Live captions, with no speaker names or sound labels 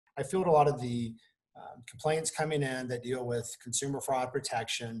I field a lot of the complaints coming in that deal with consumer fraud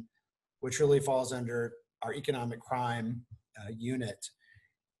protection, which really falls under our economic crime unit.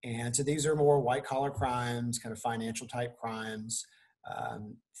 And so these are more white collar crimes, kind of financial type crimes.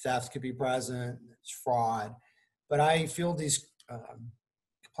 Theft could be present, it's fraud. But I field these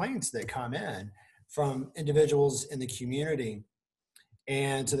complaints that come in from individuals in the community.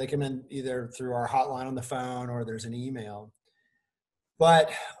 And so they come in either through our hotline on the phone or there's an email.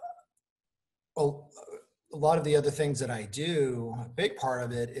 But a lot of the other things that I do, a big part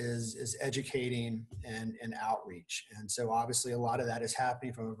of it is educating and outreach. And so obviously a lot of that is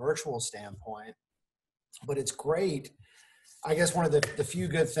happening from a virtual standpoint, but it's great. I guess one of the few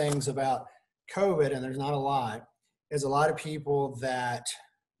good things about COVID, and there's not a lot, is a lot of people that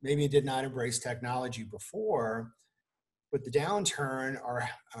maybe did not embrace technology before, with the downturn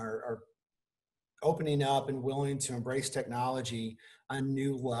are opening up and willing to embrace technology on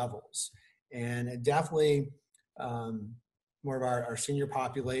new levels. And definitely more of our senior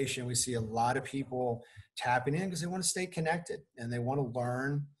population, we see a lot of people tapping in because they want to stay connected and they want to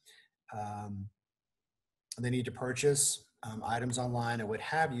learn. They need to purchase items online and what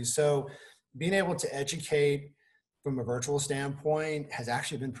have you. So being able to educate from a virtual standpoint has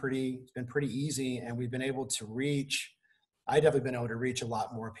actually been pretty easy, and we've been able to reach, I've definitely been able to reach a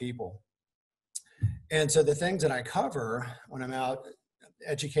lot more people. And so the things that I cover when I'm out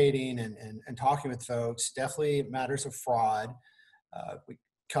educating and talking with folks, definitely matters of fraud. We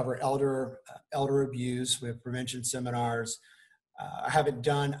cover elder abuse. We have prevention seminars. I haven't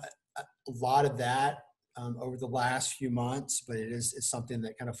done a lot of that over the last few months, but it's something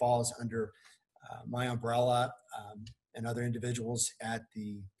that kind of falls under my umbrella and other individuals at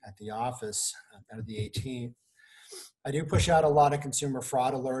the office out of the 18th. I do push out a lot of consumer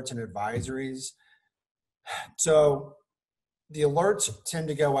fraud alerts and advisories. So the alerts tend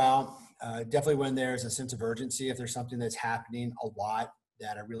to go out definitely when there's a sense of urgency. If there's something that's happening a lot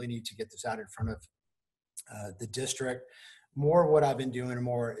that I really need to get this out in front of the district. More what I've been doing are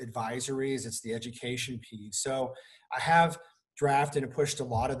more advisories. It's the education piece. So I have drafted and pushed a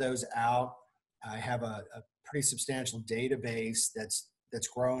lot of those out. I have a pretty substantial database that's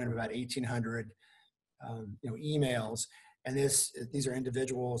growing of about 1,800 emails. And these are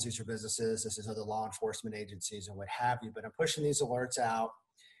individuals, these are businesses, this is other law enforcement agencies and what have you. But I'm pushing these alerts out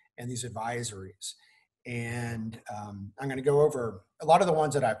and these advisories. And I'm going to go over a lot of the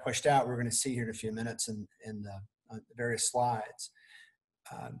ones that I pushed out. We're going to see here in a few minutes in the various slides.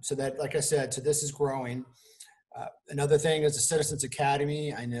 So that, like I said, so this is growing. Another thing is the Citizens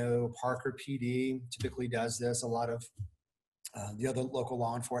Academy. I know Parker PD typically does this. A lot of the other local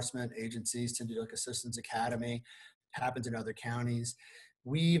law enforcement agencies tend to do like a Citizens Academy. Happens in other counties.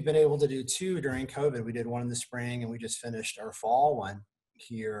 We've been able to do two during COVID. We did one in the spring and we just finished our fall one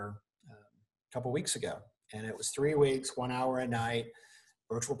here a couple weeks ago. And it was 3 weeks, 1 hour a night,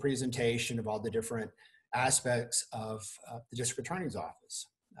 virtual presentation of all the different aspects of the district attorney's office,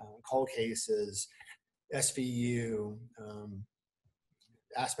 cold cases, SVU,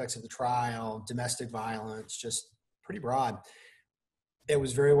 aspects of the trial, domestic violence, just pretty broad. It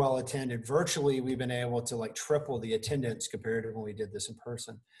was very well attended. Virtually, we've been able to like triple the attendance compared to when we did this in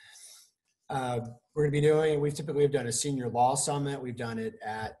person. We're going to be doing, we've typically done a senior law summit. We've done it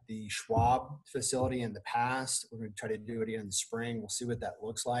at the Schwab facility in the past. We're going to try to do it again in the spring. We'll see what that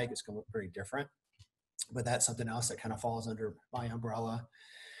looks like. It's going to look very different, but that's something else that kind of falls under my umbrella.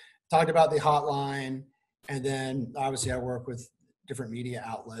 Talked about the hotline, and then obviously I work with different media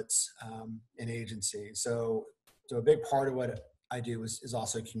outlets and agencies. So a big part of what I do is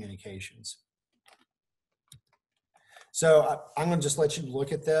also communications. So I'm going to just let you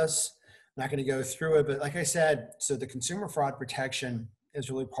look at this. I'm not going to go through it, but like I said, so the consumer fraud protection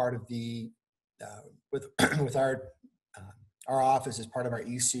is really part of the, with our office as part of our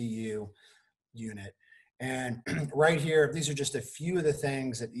ECU unit. And right here, these are just a few of the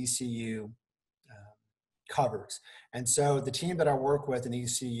things that ECU covers. And so the team that I work with in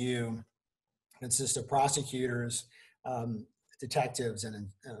ECU consists of prosecutors, detectives, and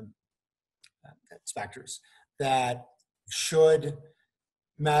inspectors that should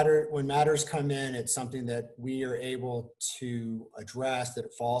matter when matters come in. It's something that we are able to address, that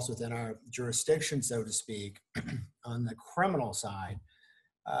it falls within our jurisdiction, so to speak. On the criminal side,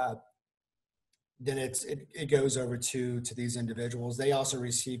 then it goes over to these individuals. They also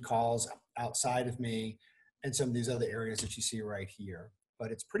receive calls outside of me and some of these other areas that you see right here.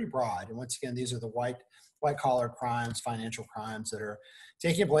 But it's pretty broad. And once again, these are the white collar crimes, financial crimes that are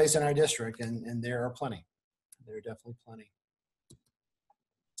taking place in our district, and there are plenty. There are definitely plenty.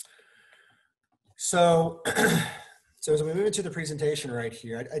 So So as we move into the presentation right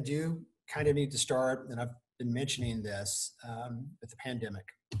here, I do kind of need to start, and I've been mentioning this with the pandemic,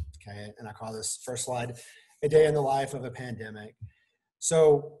 okay? And I call this first slide, a day in the life of a pandemic.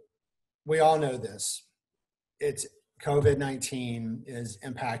 So we all know this. It's COVID-19 is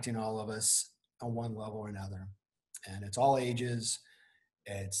impacting all of us on one level or another. And it's all ages,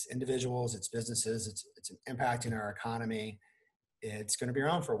 it's individuals, it's businesses, it's impacting our economy. It's going to be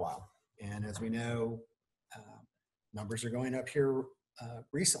around for a while. And as we know, numbers are going up here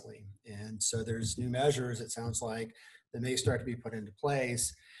recently. And so there's new measures, it sounds like, that may start to be put into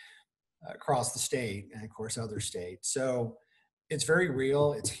place across the state and, of course, other states. So it's very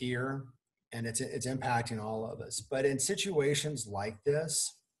real, it's here, and it's impacting all of us. But in situations like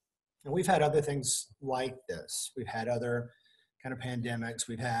this, and we've had other things like this, we've had other kind of pandemics,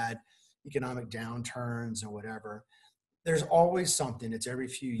 we've had economic downturns or whatever. There's always something, it's every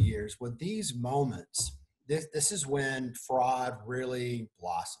few years. With these moments, this is when fraud really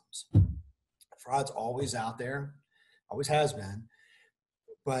blossoms. Fraud's always out there, always has been.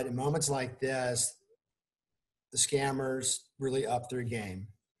 But in moments like this, the scammers really up their game.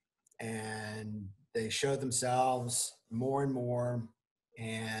 And they show themselves more and more,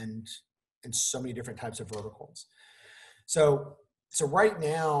 and in so many different types of verticals. So right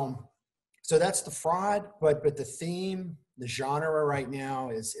now, so that's the fraud, but the theme, the genre right now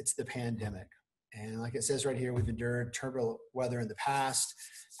is it's the pandemic. And like it says right here, we've endured turbulent weather in the past,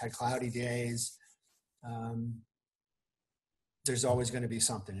 had cloudy days. There's always going to be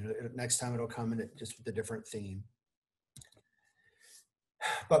something. Next time it'll come in just with a different theme.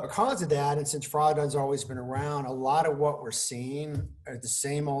 But because of that, and since fraud has always been around, a lot of what we're seeing are the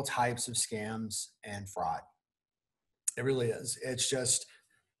same old types of scams and fraud. It really is. It's just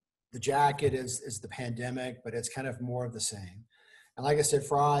the jacket is the pandemic, but it's kind of more of the same. And like I said,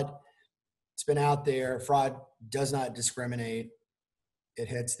 fraud, it's been out there. Fraud does not discriminate. It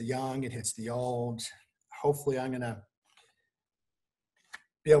hits the young, it hits the old. Hopefully I'm going to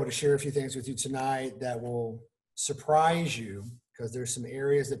be able to share a few things with you tonight that will surprise you, because there's some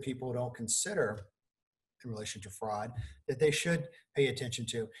areas that people don't consider in relation to fraud that they should pay attention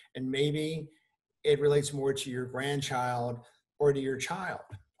to. And maybe it relates more to your grandchild or to your child,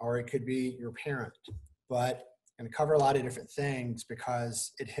 or it could be your parent. But I'm going to cover a lot of different things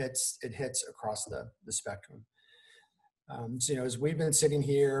because it hits across the spectrum. So, as we've been sitting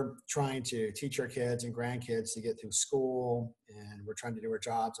here trying to teach our kids and grandkids to get through school, and we're trying to do our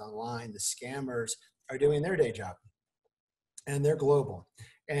jobs online, the scammers are doing their day job. And they're global.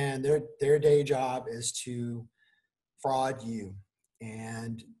 And their day job is to fraud you.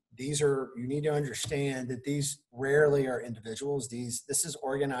 And you need to understand that these rarely are individuals. This is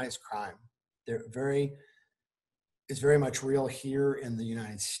organized crime. It's very much real here in the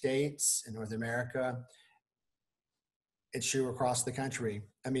United States, in North America. It's true across the country,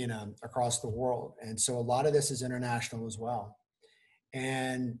 across the world. And so a lot of this is international as well.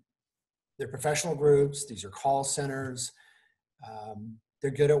 And they're professional groups, these are call centers. They're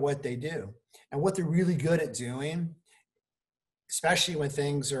good at what they do. And what they're really good at doing, especially when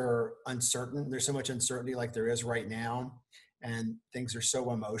things are uncertain, there's so much uncertainty like there is right now, and things are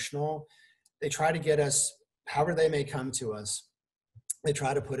so emotional, they try to get us, however they may come to us, they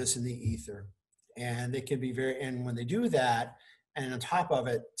try to put us in the ether. And they can be and when they do that, and on top of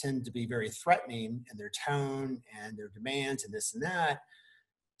it, tend to be very threatening in their tone and their demands and this and that.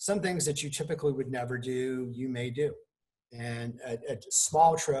 Some things that you typically would never do, you may do. And a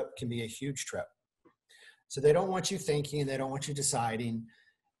small trip can be a huge trip. So they don't want you thinking, they don't want you deciding.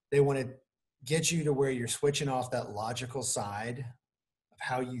 They want to get you to where you're switching off that logical side of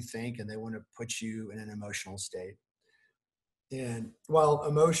how you think, and they want to put you in an emotional state. And while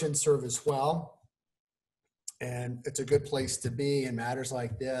emotions serve as well, and it's a good place to be in matters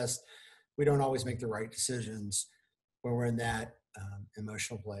like this, we don't always make the right decisions when we're in that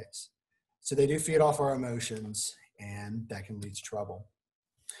emotional place. So they do feed off our emotions, and that can lead to trouble.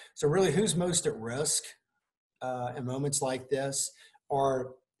 So really, who's most at risk in moments like this,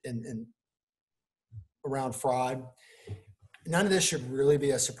 or in around fraud? None of this should really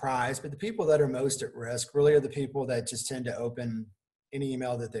be a surprise, but the people that are most at risk really are the people that just tend to open any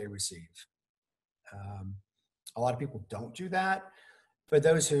email that they receive. A lot of people don't do that, but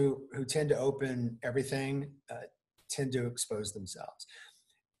those who tend to open everything tend to expose themselves.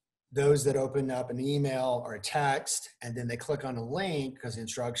 Those that open up an email or a text and then they click on a link because the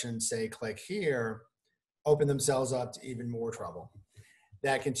instructions say click here, open themselves up to even more trouble.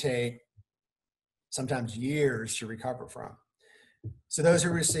 That can take sometimes years to recover from. So those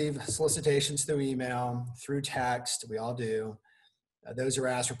who receive solicitations through email, through text, we all do. Those who are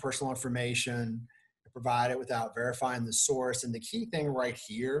asked for personal information, provide it without verifying the source. And the key thing right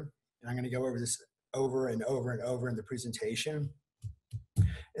here, and I'm going to go over this over and over and over in the presentation,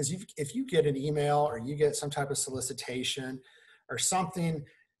 is if you get an email or you get some type of solicitation or something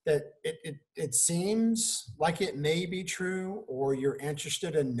that it seems like it may be true, or you're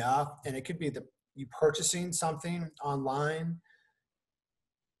interested enough, and it could be you purchasing something online,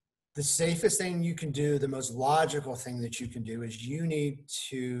 the safest thing you can do, the most logical thing that you can do, is you need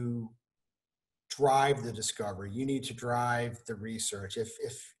to drive the discovery. You need to drive the research.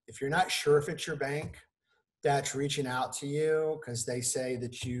 If you're not sure if it's your bank that's reaching out to you because they say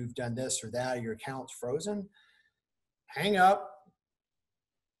that you've done this or that, or your account's frozen, hang up,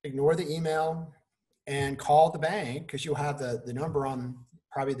 ignore the email, and call the bank, because you'll have the number on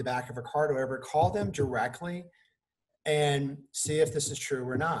probably the back of a card or whatever. Call them directly and see if this is true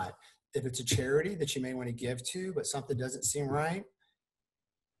or not. If it's a charity that you may want to give to, but something doesn't seem right,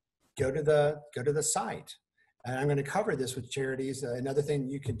 go to the site. And I'm going to cover this with charities. Another thing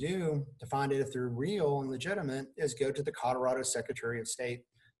you can do to find out if they're real and legitimate is go to the Colorado Secretary of State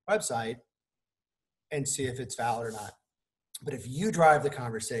website and see if it's valid or not. But if you drive the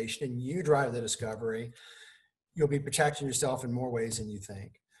conversation and you drive the discovery, you'll be protecting yourself in more ways than you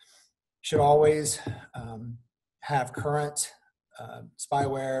think. Should always have current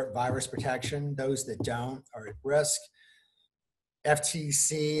spyware virus protection. Those that don't are at risk.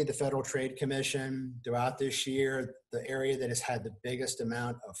 FTC, the Federal Trade Commission, throughout this year, the area that has had the biggest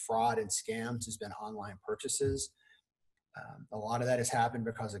amount of fraud and scams has been online purchases. A lot of that has happened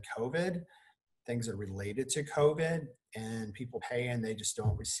because of COVID. Things are related to COVID, and people pay and they just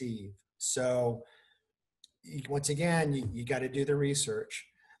don't receive. So once again, you got to do the research.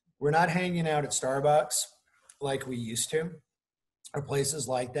 We're not hanging out at Starbucks like we used to, or places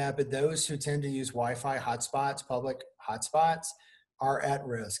like that, but those who tend to use Wi-Fi hotspots, public hotspots, are at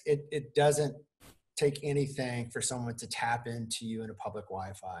risk. It doesn't take anything for someone to tap into you in a public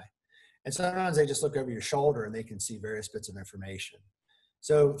Wi-Fi. And sometimes they just look over your shoulder and they can see various bits of information.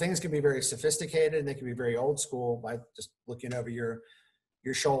 So things can be very sophisticated and they can be very old school by just looking over your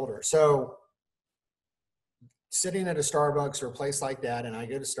shoulder. So sitting at a Starbucks or a place like that, and I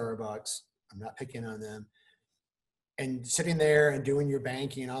go to Starbucks, I'm not picking on them, and sitting there and doing your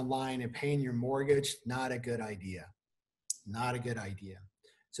banking online and paying your mortgage, not a good idea. Not a good idea.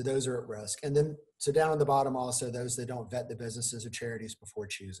 So those are at risk. And then, so down on the bottom also, those that don't vet the businesses or charities before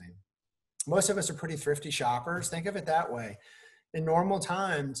choosing. Most of us are pretty thrifty shoppers. Think of it that way. In normal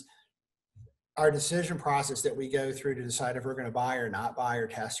times, our decision process that we go through to decide if we're going to buy or not buy, or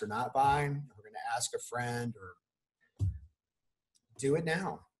test or not buy, if we're going to ask a friend, or do it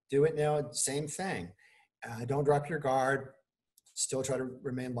now. Do it now, same thing. Don't drop your guard. Still try to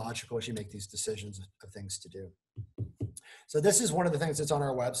remain logical as you make these decisions of things to do. So this is one of the things that's on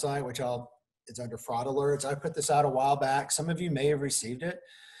our website, which it's under fraud alerts. I put this out a while back. Some of you may have received it.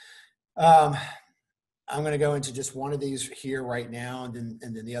 I'm going to go into just one of these here right now, and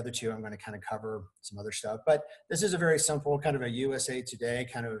then the other two I'm going to kind of cover some other stuff. But this is a very simple kind of a USA Today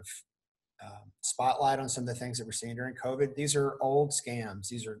kind of spotlight on some of the things that we're seeing during COVID. These are old scams.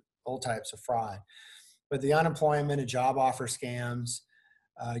 These are old types of fraud. But the unemployment and job offer scams,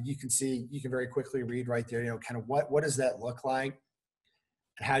 you can very quickly read right there, kind of what does that look like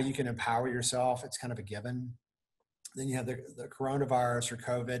and how you can empower yourself. It's kind of a given. Then you have the coronavirus or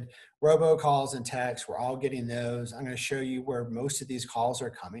COVID, robocalls and texts. We're all getting those. I'm going to show you where most of these calls are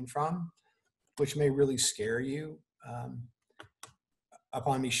coming from, which may really scare you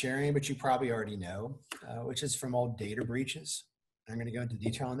upon me sharing, but you probably already know, which is from old data breaches. I'm going to go into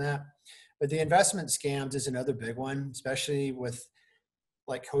detail on that. But the investment scams is another big one, especially with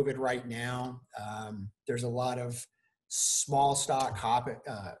like COVID right now. There's a lot of small stocks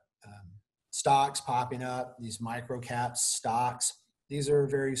popping up, these micro cap stocks. These are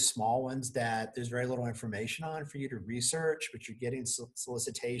very small ones that there's very little information on for you to research, but you're getting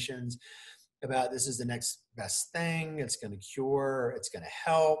solicitations about this is the next best thing. It's going to cure. It's going to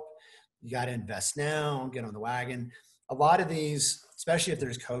help. You got to invest now, get on the wagon. A lot of these, especially if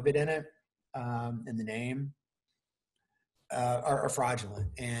there's COVID in it, in the name, are fraudulent.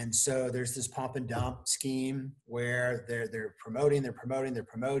 And so there's this pump and dump scheme where they're promoting.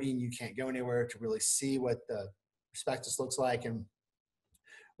 You can't go anywhere to really see what the prospectus looks like and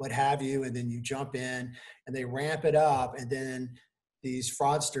what have you. And then you jump in and they ramp it up. And then these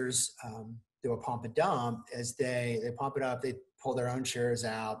fraudsters do a pump and dump. As they pump it up, they pull their own shares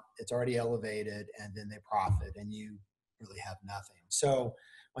out. It's already elevated, and then they profit, and you really have nothing. So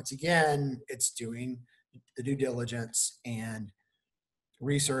once again, it's doing the due diligence and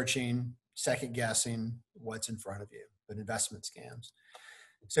researching, second guessing what's in front of you, but investment scams.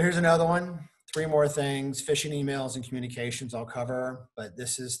 So here's another one, three more things: phishing emails and communications I'll cover, but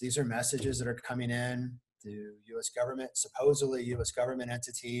these are messages that are coming in to U.S. government, supposedly U.S. government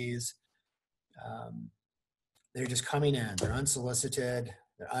entities. They're just coming in. They're unsolicited.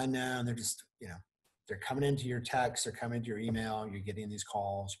 They're unknown. They're just, they're coming into your text. They're coming into your email. You're getting these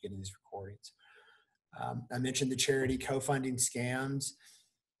calls. You're getting these recordings. I mentioned the charity co-funding scams.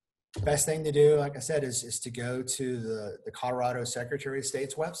 The best thing to do, like I said, is to go to the Colorado Secretary of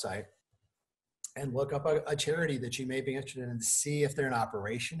State's website and look up a charity that you may be interested in and see if they're in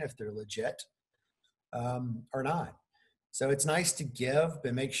operation, if they're legit or not. So it's nice to give,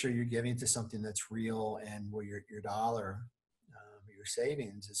 but make sure you're giving to something that's real and where your dollar, your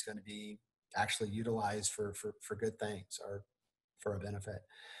savings is going to be actually utilized for good things or for a benefit.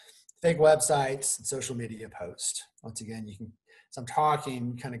 Fake websites and social media posts. Once again, you can, as I'm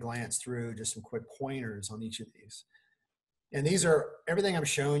talking, kind of glance through just some quick pointers on each of these. And these are, everything I'm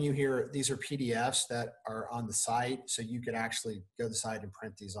showing you here, these are PDFs that are on the site. So you could actually go to the site and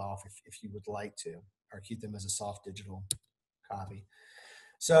print these off if you would like to, or keep them as a soft digital copy.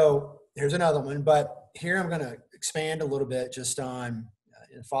 So here's another one, but here I'm going to expand a little bit just on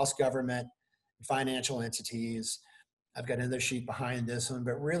false government, financial entities. I've got another sheet behind this one,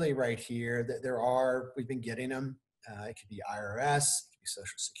 but really right here that we've been getting them. It could be IRS, it could be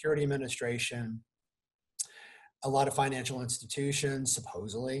Social Security Administration. A lot of financial institutions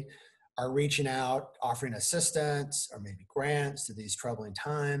supposedly are reaching out, offering assistance or maybe grants to these troubling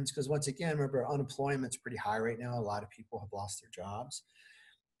times. Because once again, remember, unemployment's pretty high right now. A lot of people have lost their jobs.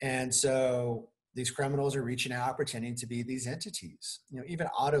 And so these criminals are reaching out, pretending to be these entities, even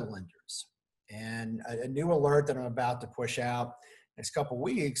auto lenders. And a new alert that I'm about to push out next couple of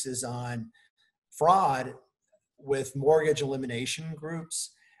weeks is on fraud with mortgage elimination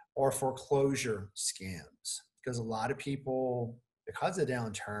groups or foreclosure scams. Because a lot of people, because of the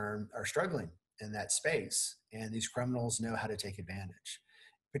downturn, are struggling in that space. And these criminals know how to take advantage,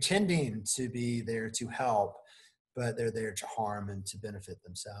 pretending to be there to help, but they're there to harm and to benefit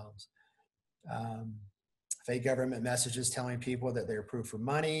themselves. Fake government messages telling people that they're approved for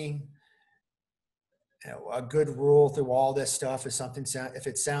money. A good rule through all this stuff is something, if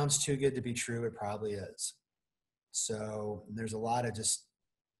it sounds too good to be true, it probably is. So there's a lot of just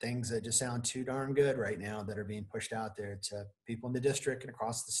things that just sound too darn good right now that are being pushed out there to people in the district and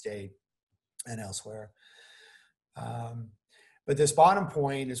across the state and elsewhere. But this bottom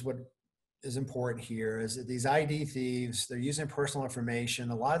point is what is important here, is that these ID thieves, they're using personal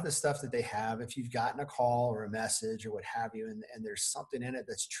information. A lot of the stuff that they have, if you've gotten a call or a message or what have you, and there's something in it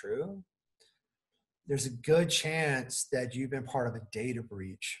that's true, there's a good chance that you've been part of a data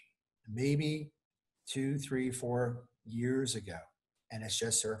breach, maybe 2, 3, 4 years ago. And it's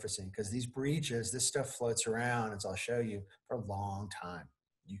just surfacing because these breaches, this stuff floats around, as I'll show you, for a long time.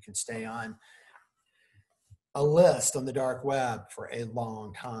 You can stay on a list on the dark web for a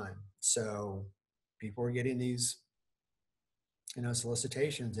long time. So people are getting these,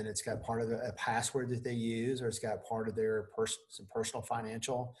 solicitations, and it's got part of a password that they use, or it's got part of their some personal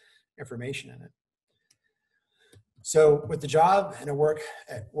financial information in it. So with the job and work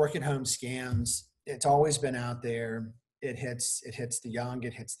at home scams, it's always been out there. It hits the young,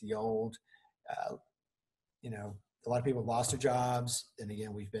 it hits the old. A lot of people have lost their jobs. And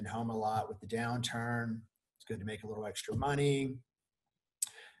again, we've been home a lot with the downturn. It's good to make a little extra money.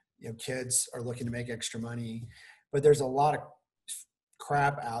 Kids are looking to make extra money, but there's a lot of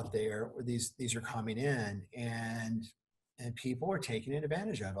crap out there where these are coming in and people are taking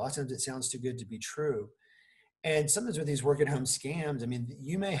advantage of it. A lot of times it sounds too good to be true. And sometimes with these work at home scams, I mean,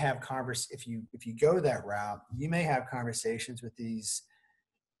 you may have if you go that route, you may have conversations with these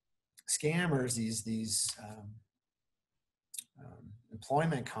scammers, these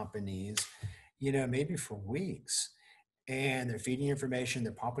employment companies, maybe for weeks, and they're feeding you information,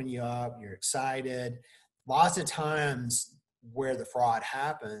 they're pumping you up, you're excited. Lots of times where the fraud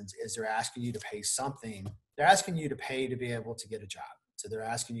happens is they're asking you to pay something. They're asking you to pay to be able to get a job. So they're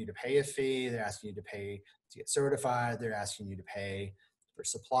asking you to pay a fee, they're asking you to pay to get certified, they're asking you to pay for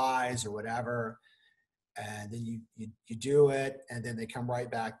supplies or whatever. And then you do it, and then they come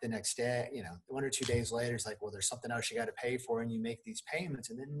right back the next day, 1 or 2 days later, it's like, well, there's something else you got to pay for, and you make these payments,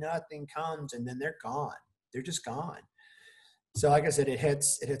 and then nothing comes, and then they're gone. They're just gone. So like I said, it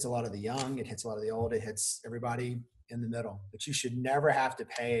hits a lot of the young, it hits a lot of the old, it hits everybody in the middle. But you should never have to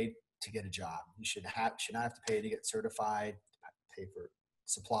pay to get a job. You should not have to pay to get certified, pay for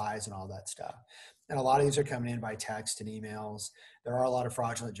supplies and all that stuff. And a lot of these are coming in by text and emails. There are a lot of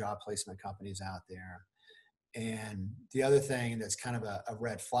fraudulent job placement companies out there. And the other thing that's kind of a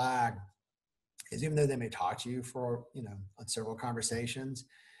red flag is, even though they may talk to you for, on several conversations,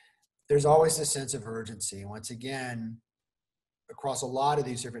 there's always a sense of urgency. Once again, across a lot of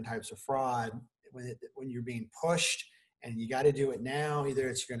these different types of fraud, when you're being pushed and you got to do it now, either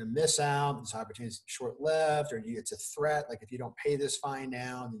it's going to miss out, this opportunity is short-lived, or it's a threat. Like if you don't pay this fine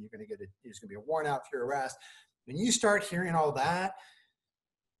now, then there's going to be a warrant out for your arrest. When you start hearing all that,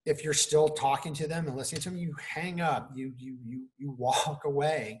 if you're still talking to them and listening to them, you hang up, you walk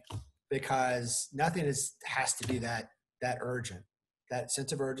away, because nothing has to be that urgent. That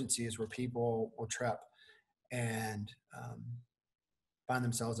sense of urgency is where people will trip and find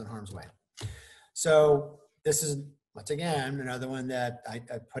themselves in harm's way. So this is, once again, another one that I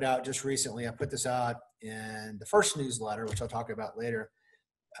put out just recently. I put this out in the first newsletter, which I'll talk about later.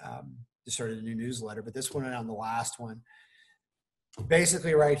 Just started a new newsletter, but this one went on the last one.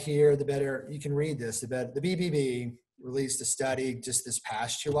 Basically right here, the better you can read this, the better. The BBB released a study just this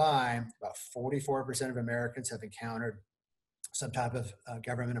past July. About 44% of Americans have encountered some type of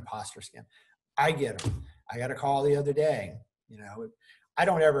government imposter scam. I get them. I got a call the other day. I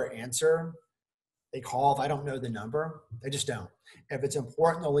don't ever answer. They call if I don't know the number. They just don't. If it's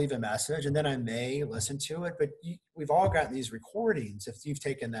important, they'll leave a message, and then I may listen to it. But we've all gotten these recordings if you've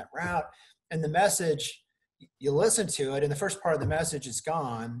taken that route. And the message, you listen to it, and the first part of the message is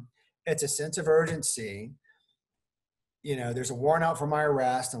gone. It's a sense of urgency. There's a warrant out for my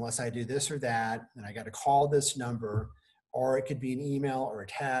arrest unless I do this or that, and I got to call this number, or it could be an email or a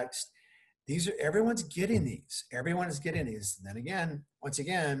text. Everyone's getting these. Everyone is getting these. And then again, once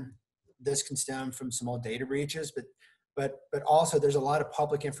again, this can stem from some old data breaches, but also there's a lot of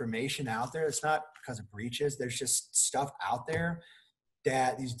public information out there. It's not because of breaches. There's just stuff out there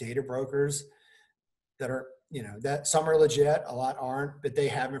that these data brokers that are, that some are legit, a lot aren't, but they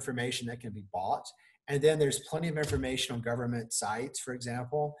have information that can be bought. And then there's plenty of information on government sites, for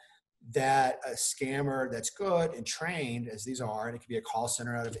example, that a scammer that's good and trained, as these are, and it could be a call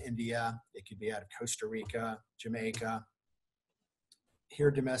center out of India, it could be out of Costa Rica, Jamaica, here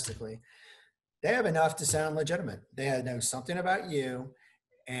domestically, they have enough to sound legitimate. They know something about you,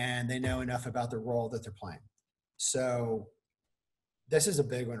 and they know enough about the role that they're playing. So this is a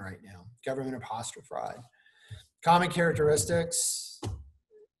big one right now, government imposter fraud. Common characteristics,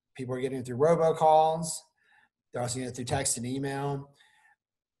 people are getting it through robocalls. They're also getting it through text and email.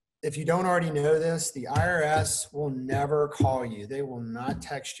 If you don't already know this, the IRS will never call you. They will not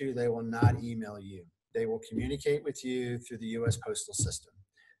text you. They will not email you. They will communicate with you through the U.S. postal system.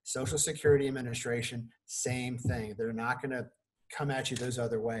 Social Security Administration, same thing. They're not going to come at you those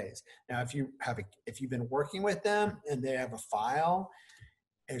other ways. Now, if you've been working with them and they have a file,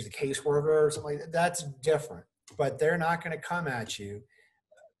 there's a caseworker or something like that, that's different. But they're not going to come at you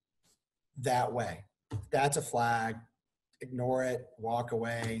that way. That's a flag. Ignore it, walk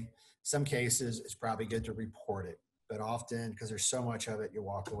away. Some cases, it's probably good to report it, but often, because there's so much of it, you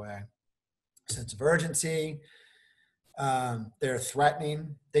walk away. Sense of urgency. They're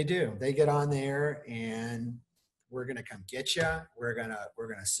threatening. They do. They get on there and we're going to come get you. We're going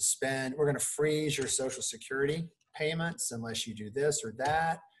to suspend. We're going to freeze your Social Security payments unless you do this or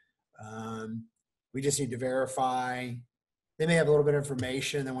that. We just need to verify. They may have a little bit of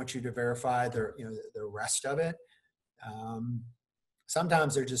information. They want you to verify the rest of it.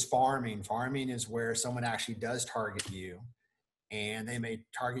 Sometimes they're just farming. Farming is where someone actually does target you, and they may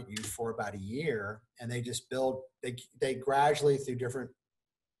target you for about a year, and they just they gradually through different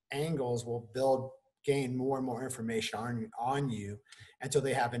angles will gain more and more information on you until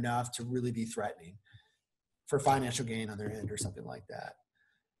they have enough to really be threatening for financial gain on their end or something like that.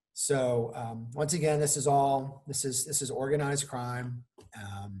 So once again, this is organized crime.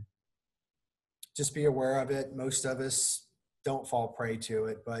 Just be aware of it. Most of us don't fall prey to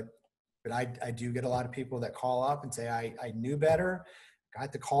it, but I do get a lot of people that call up and say, I knew better,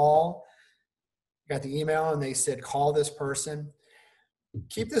 got the call, got the email, and they said, call this person.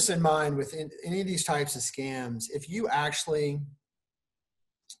 Keep this in mind with any of these types of scams. If you actually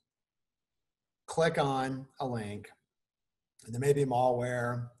click on a link, and there may be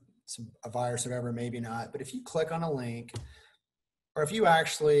malware, a virus, whatever, maybe not, but if you click on a link, or if you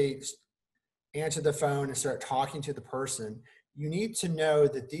actually answer the phone and start talking to the person, you need to know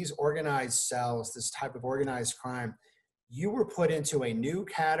that these organized cells, this type of organized crime, you were put into a new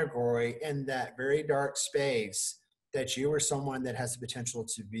category in that very dark space, that you are someone that has the potential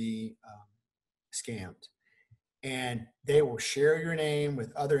to be scammed. And they will share your name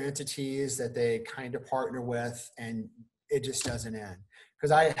with other entities that they kind of partner with, and it just doesn't end.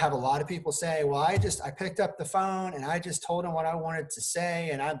 Because I have a lot of people say, well, I picked up the phone and I just told them what I wanted to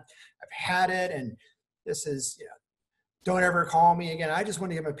say, and I've had it, and this is, don't ever call me again. I just want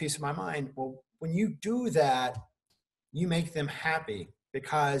to give them a piece of my mind. Well, when you do that, you make them happy.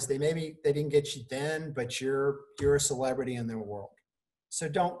 because they didn't get you then, but you're a celebrity in their world. So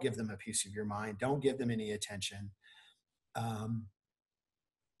don't give them a piece of your mind. Don't give them any attention. Um,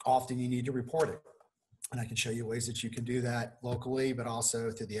 Often you need to report it. And I can show you ways that you can do that locally, but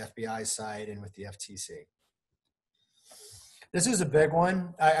also through the FBI site and with the FTC. This is a big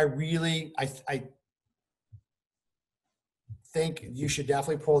one. I think you should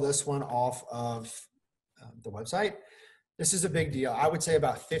definitely pull this one off of the website. This is a big deal. I would say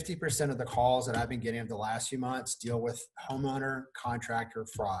about 50% of the calls that I've been getting over the last few months deal with homeowner contractor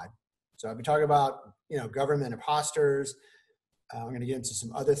fraud. So I've been talking about, government imposters. I'm going to get into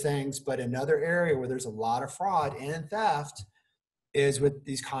some other things, but another area where there's a lot of fraud and theft is with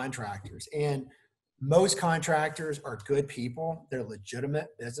these contractors. And most contractors are good people. They're legitimate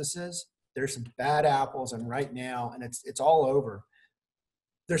businesses. There's some bad apples, and right now, and it's all over,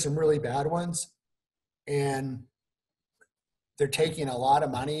 there's some really bad ones, and they're taking a lot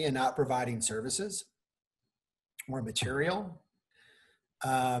of money and not providing services or material,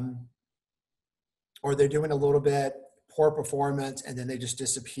 or they're doing a little bit poor performance, and then they just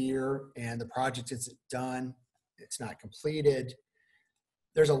disappear, and the project isn't done, it's not completed.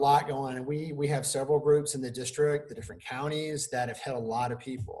 There's a lot going on, and we have several groups in the district, the different counties, that have hit a lot of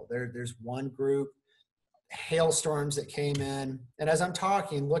people. There's one group, hailstorms that came in, and as I'm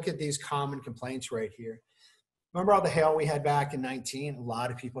talking, look at these common complaints right here. Remember all the hail we had back in 19? A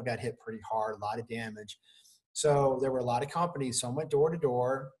lot of people got hit pretty hard, a lot of damage. So there were a lot of companies. Some went door to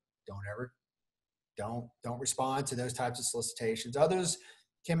door. Don't respond to those types of solicitations. Others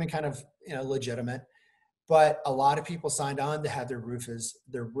came in kind of legitimate, but a lot of people signed on to have their roofs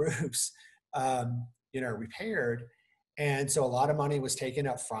repaired, and so a lot of money was taken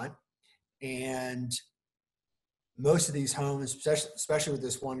up front. And most of these homes, especially with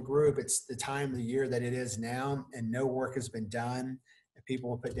this one group, it's the time of the year that it is now, and no work has been done. And people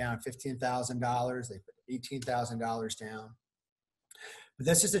will put down $15,000, they put $18,000 down. But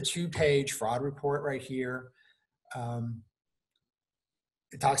this is a 2-page fraud report right here.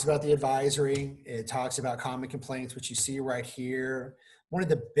 It talks about the advisory. It talks about common complaints, which you see right here. One of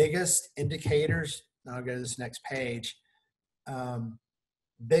the biggest indicators, I'll go to this next page,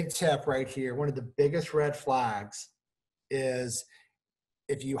 big tip right here. One of the biggest red flags is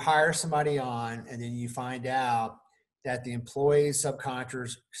if you hire somebody on and then you find out that the employees,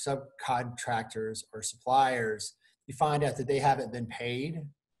 subcontractors, or suppliers, you find out that they haven't been paid,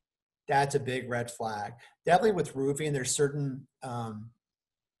 that's a big red flag. Definitely with roofing, there's certain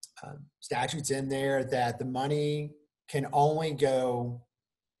statutes in there that the money can only go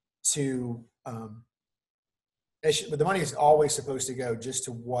to, but the money is always supposed to go just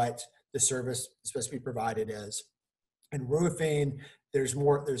to what the service is supposed to be provided is. And roofing, there's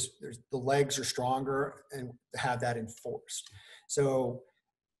the legs are stronger and have that enforced. So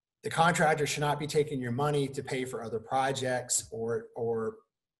the contractor should not be taking your money to pay for other projects or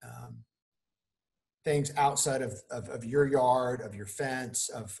things outside of your yard, of your fence,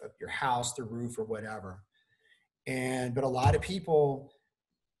 of your house, the roof, or whatever. But a lot of people,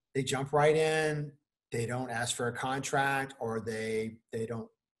 they jump right in. They don't ask for a contract, or they don't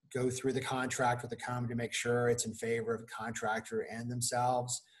go through the contract with the company to make sure it's in favor of the contractor and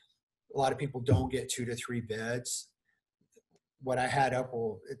themselves. A lot of people don't get 2 to 3 bids. What I had up,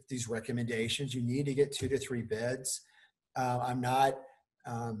 these recommendations, you need to get 2 to 3 bids. I'm not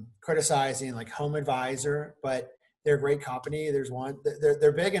criticizing like Home Advisor, but they're a great company. There's one,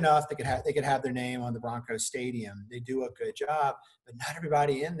 they're big enough they could have their name on the Broncos stadium. They do a good job, but not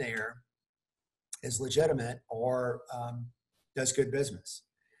everybody in there is legitimate or does good business.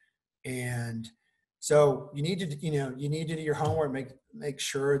 And so you need to do your homework, make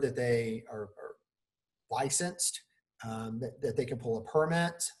sure that they are licensed, that they can pull a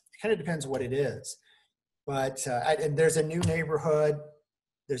permit. It kind of depends what it is. But and there's a new neighborhood.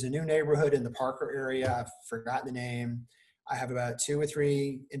 There's a new neighborhood in the Parker area. I've forgotten the name. I have about 2 or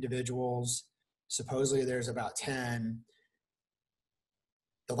 3 individuals. Supposedly there's about 10.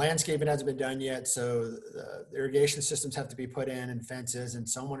 The landscaping hasn't been done yet, so the irrigation systems have to be put in and fences, and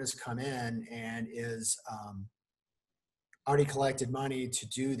someone has come in and is already collected money to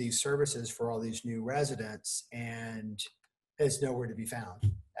do these services for all these new residents, and it's nowhere to be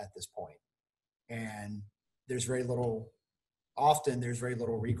found at this point. And there's very little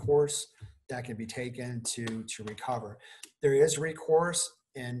recourse that can be taken to recover. There is recourse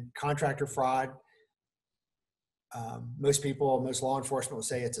in contractor fraud. Most law enforcement will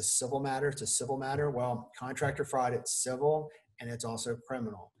say it's a civil matter. It's a civil matter. Well, contractor fraud, it's civil and it's also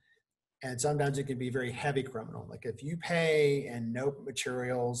criminal. And sometimes it can be very heavy criminal. Like if you pay and no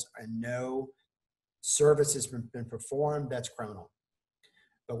materials and no service has been performed, that's criminal.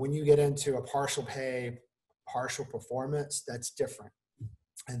 But when you get into a partial pay, partial performance, that's different.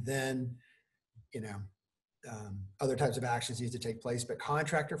 And then, you know, other types of actions need to take place. But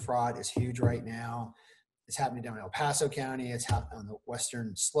contractor fraud is huge right now. It's happening down in El Paso County. It's happening on the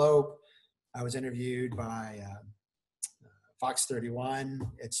Western Slope. I was interviewed by Fox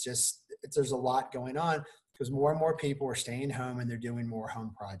 31. There's a lot going on because more and more people are staying home and they're doing more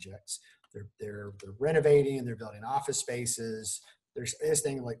home projects. They're renovating and they're building office spaces. There's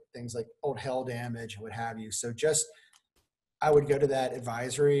things like old hail damage and what have you. So I would go to that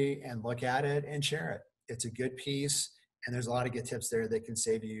advisory and look at it and share it. It's a good piece, and there's a lot of good tips there that can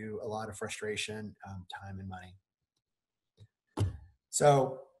save you a lot of frustration, time, and money.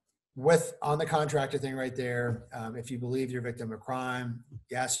 So on the contractor thing right there, if you believe you're a victim of crime,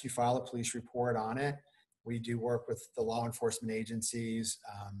 yes, you file a police report on it. We do work with the law enforcement agencies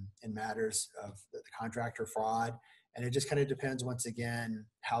in matters of the contractor fraud. And it just kind of depends, once again,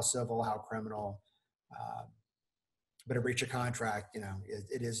 how civil, how criminal. But a breach of contract,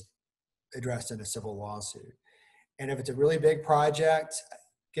 it is addressed in a civil lawsuit. And if it's a really big project,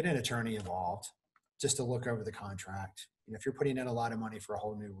 get an attorney involved just to look over the contract. If you're putting in a lot of money for a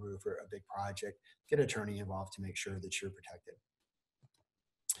whole new roof or a big project, get an attorney involved to make sure that you're protected.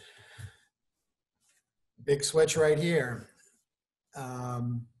 Big switch right here.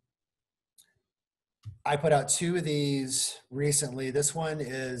 I put out 2 of these recently. This one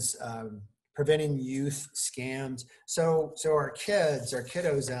is preventing youth scams. So our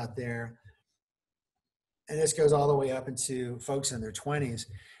kiddos out there, and this goes all the way up into folks in their 20s,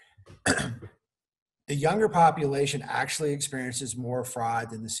 the younger population actually experiences more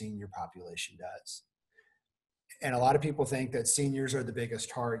fraud than the senior population does. And a lot of people think that seniors are the biggest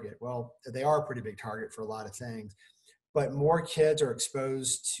target. Well, they are a pretty big target for a lot of things, but more kids are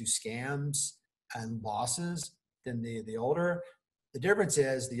exposed to scams and losses than the older. The difference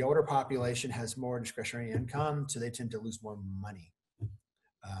is the older population has more discretionary income, so they tend to lose more money.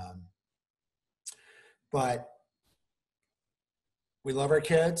 But we love our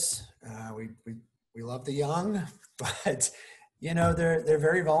kids. We love the young, but they're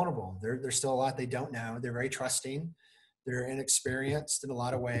very vulnerable. There's still a lot they don't know. They're very trusting. They're inexperienced in a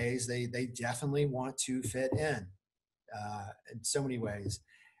lot of ways. They definitely want to fit in so many ways.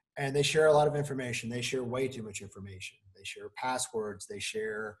 And they share a lot of information. They share way too much information. They share passwords. They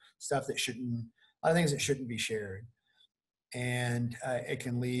share stuff a lot of things that shouldn't be shared. And it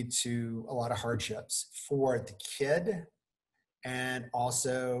can lead to a lot of hardships for the kid, and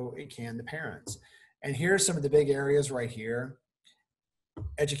also it can the parents. And here's some of the big areas right here.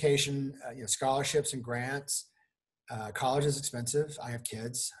 Education, scholarships and grants. College is expensive. I have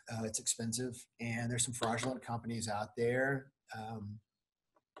kids. It's expensive. And there's some fraudulent companies out there.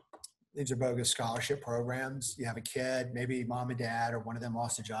 These are bogus scholarship programs. You have a kid, maybe mom and dad or one of them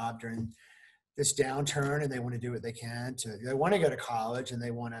lost a job during this downturn, and they want to do what they can they want to go to college and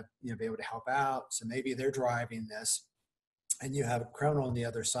they want to be able to help out. So maybe they're driving this, and you have a criminal on the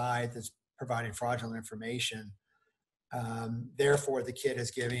other side that's providing fraudulent information. Therefore, the kid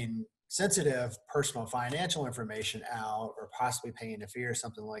is giving sensitive personal financial information out, or possibly paying a fee or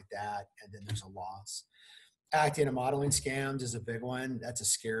something like that, and then there's a loss. Acting and modeling scams is a big one. That's a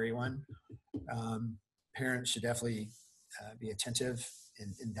scary one. Parents should definitely be attentive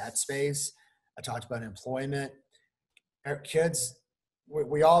in that space. I talked about employment. Our kids,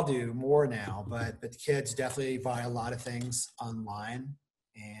 we all do more now, but kids definitely buy a lot of things online,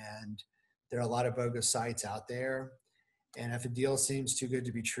 and there are a lot of bogus sites out there. And if a deal seems too good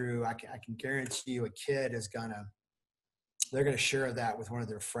to be true, I can guarantee you a kid they're going to share that with one of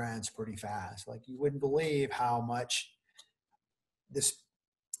their friends pretty fast. Like, you wouldn't believe how much this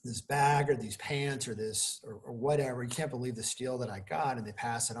bag or these pants or this or whatever, you can't believe the steal that I got, and they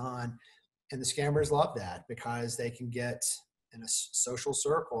pass it on. And the scammers love that because they can get in a social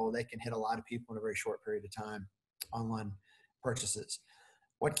circle, they can hit a lot of people in a very short period of time, online purchases.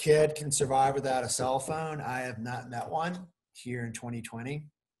 What kid can survive without a cell phone? I have not met one here in 2020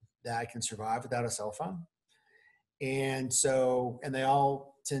 that can survive without a cell phone. And they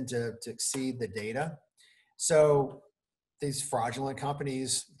all tend to exceed the data. So these fraudulent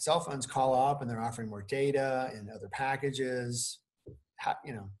companies, cell phones call up and they're offering more data and other packages.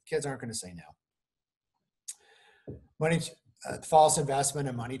 Kids aren't going to say no. Money, false investment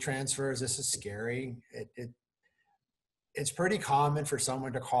and money transfers. This is scary. It's pretty common for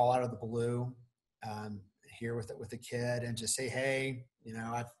someone to call out of the blue here with a kid and just say, hey,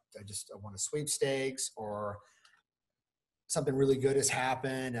 I want a sweepstakes, or something really good has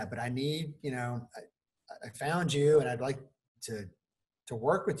happened, but I need, I found you and I'd like to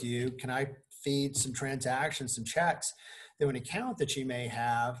work with you. Can I feed some transactions, some checks? through an account that you may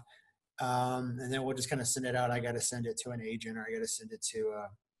have. And then we'll just kind of send it out. I got to send it to an agent, or I got to send it to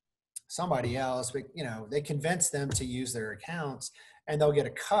somebody else. But they convince them to use their accounts, and they'll get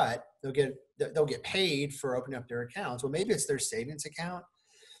a cut. They'll get paid for opening up their accounts. Well, maybe it's their savings account,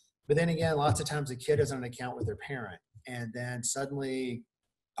 but then again, lots of times the kid is on an account with their parent, and then suddenly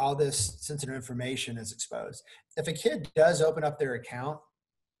all this sensitive information is exposed. If a kid does open up their account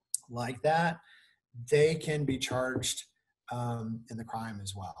like that, they can be charged in the crime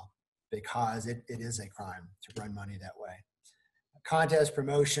as well, because it is a crime to run money that way. Contest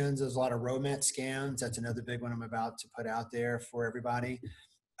promotions, there's a lot of romance scams. That's another big one I'm about to put out there for everybody.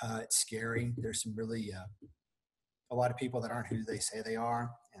 It's scary. There's some really, a lot of people that aren't who they say they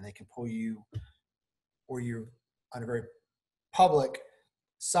are, and they can pull you, or you're on a very public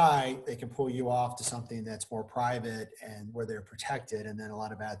site, they can pull you off to something that's more private and where they're protected, and then a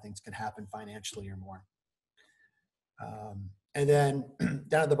lot of bad things can happen financially or more. And then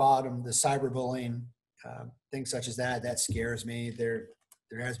down at the bottom, the cyberbullying, things such as that scares me. There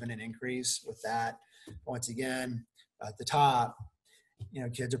has been an increase with that. Once again, at the top,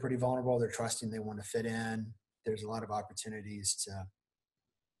 kids are pretty vulnerable. They're trusting, they want to fit in. There's a lot of opportunities to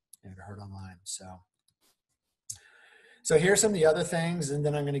hurt online. So here's some of the other things, and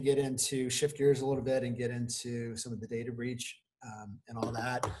then I'm going to shift gears a little bit and get into some of the data breach and all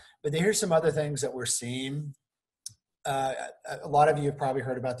that. But here's some other things that we're seeing. A lot of you have probably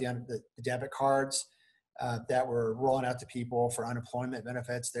heard about the debit cards that were rolling out to people for unemployment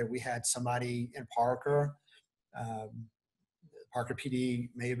benefits. There, we had somebody in Parker PD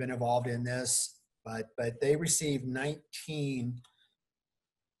may have been involved in this, but they received 19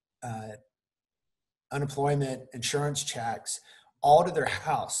 unemployment insurance checks all to their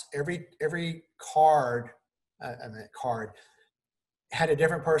house. Every card had a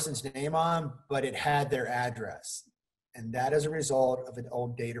different person's name on, but it had their address. And that is a result of an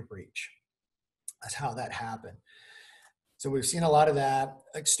old data breach. That's how that happened. So we've seen a lot of that.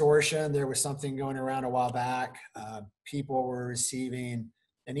 Extortion, there was something going around a while back. People were receiving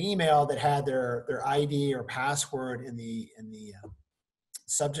an email that had their ID or password in the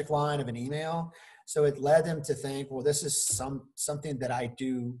subject line of an email. So it led them to think, well, this is something that I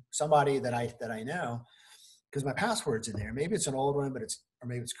do, somebody that I know, because my password's in there. Maybe it's an old one, or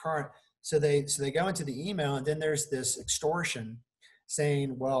maybe it's current. So they go into the email, and then there's this extortion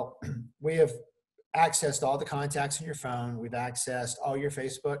saying, well, we have accessed all the contacts in your phone. We've accessed all your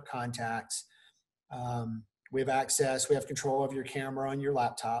Facebook contacts. We have control of your camera on your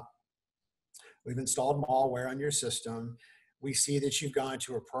laptop. We've installed malware on your system. We see that you've gone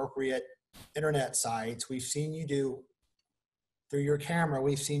to appropriate internet sites. We've seen you do, through your camera,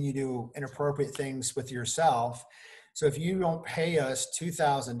 we've seen you do inappropriate things with yourself. So if you don't pay us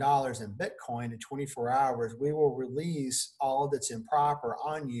 $2,000 in Bitcoin in 24 hours, we will release all that's improper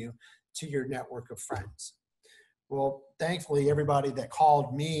on you to your network of friends. Well, thankfully, everybody that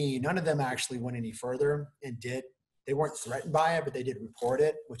called me, none of them actually went any further and they weren't threatened by it, but they did report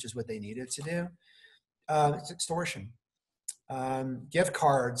it, which is what they needed to do. It's extortion. Gift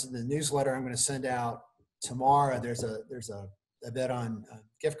cards, the newsletter I'm going to send out tomorrow, there's a bit on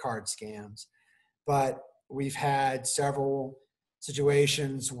gift card scams, but we've had several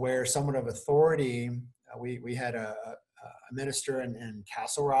situations where someone of authority, we had a minister in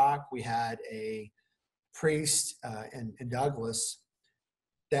Castle Rock, we had a priest in Douglas,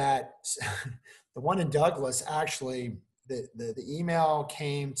 that the one in Douglas, actually, the email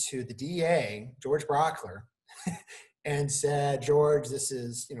came to the DA, George Brockler, and said, George, this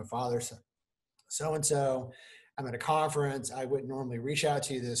is, Father so-and-so. I'm at a conference. I wouldn't normally reach out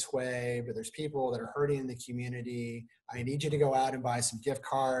to you this way, but there's people that are hurting in the community. I need you to go out and buy some gift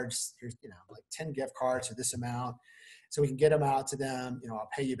cards. Here's, like 10 gift cards for this amount, so we can get them out to them. I'll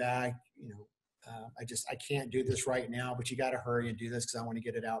pay you back. I can't do this right now, but you got to hurry and do this because I want to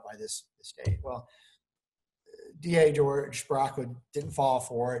get it out by this date. Well, DA George Brockwood didn't fall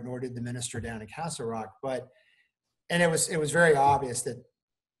for it, nor did the minister down in Castle Rock. And it was very obvious that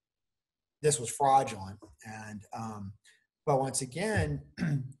this was fraudulent. And but once again,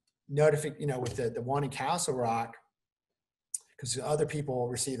 with the one in Castle Rock, because other people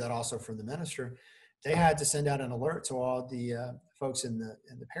received that also from the minister, they had to send out an alert to all the folks in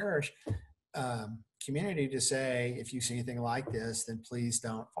the parish community to say, if you see anything like this, then please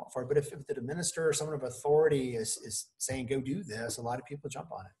don't fall for it. But if the minister or someone of authority is saying, go do this, a lot of people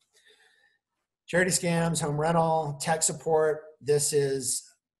jump on it. Charity scams, home rental, tech support.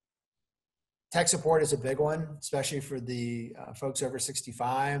 Tech support is a big one, especially for the folks over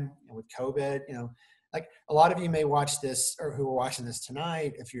 65 and with COVID. Like a lot of you may watch this, or who are watching this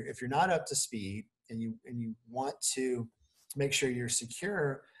tonight. If you're not up to speed and you want to to make sure you're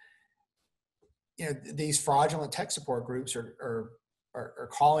secure, these fraudulent tech support groups are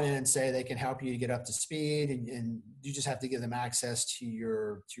calling in and say they can help you to get up to speed, and you just have to give them access to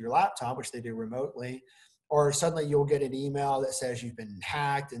your laptop, which they do remotely. Or suddenly you'll get an email that says you've been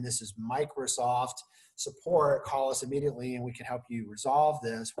hacked and this is Microsoft support. Call us immediately and we can help you resolve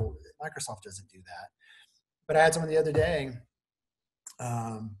this. Well, Microsoft doesn't do that. But I had someone the other day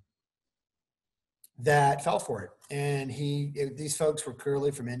that fell for it. And these folks were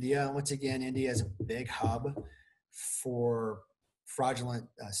clearly from India. Once again, India is a big hub for fraudulent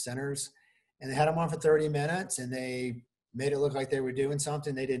centers. And they had them on for 30 minutes and they made it look like they were doing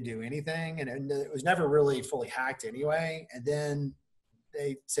something. They didn't do anything. And it was never really fully hacked anyway. And then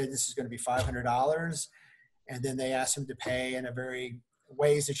they said this is going to be $500. And then they asked him to pay in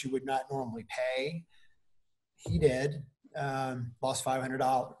ways that you would not normally pay. He did. Lost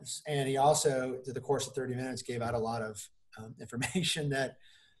 $500. And he also, through the course of 30 minutes, gave out a lot of information that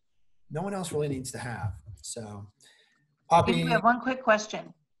no one else really needs to have. So, Poppy. We have one quick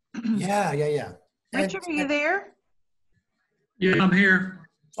question. Yeah. Richard, are you there? Yeah, I'm here.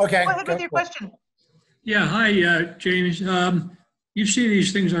 Okay. Go ahead with your question. Yeah, hi, James. You see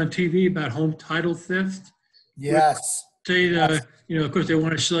these things on TV about home title theft? Yes. Say, of course, they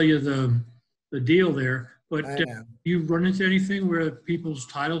want to sell you the deal there, but you run into anything where people's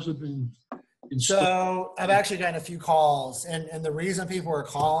titles have been installed? So I've actually gotten a few calls, and the reason people are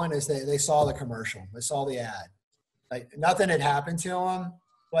calling is they saw the commercial, they saw the ad. Like nothing had happened to them,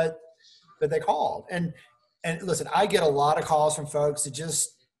 but they called. And listen, I get a lot of calls from folks that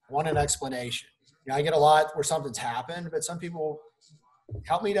just want an explanation. I get a lot where something's happened, but some people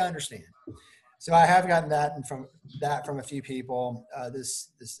help me to understand. So I have gotten that from a few people. This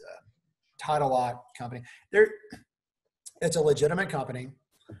title lock company, it's a legitimate company.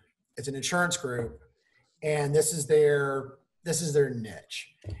 It's an insurance group, and this is their niche.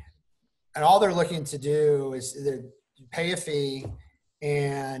 And all they're looking to do is pay a fee,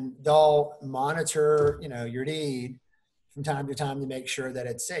 and they'll monitor, your deed from time to time to make sure that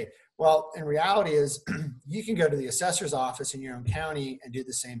it's safe. Well, in reality is you can go to the assessor's office in your own county and do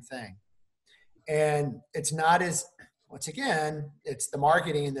the same thing. And it's not once again, it's the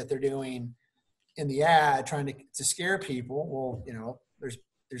marketing that they're doing in the ad, trying to scare people. Well, there's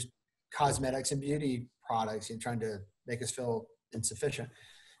cosmetics and beauty products and trying to make us feel insufficient.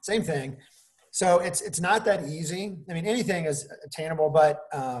 Same thing. So it's not that easy. I mean, anything is attainable, but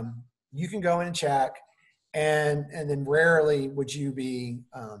you can go in and check, and then rarely would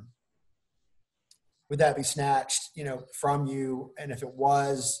that be snatched, from you. And if it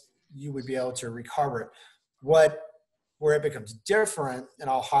was, you would be able to recover it. Where it becomes different, and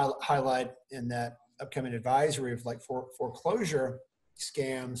I'll highlight in that upcoming advisory of like foreclosure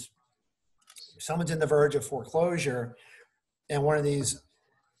scams. Someone's in the verge of foreclosure, and one of these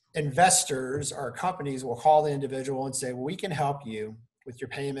investors or companies will call the individual and say, well, we can help you with your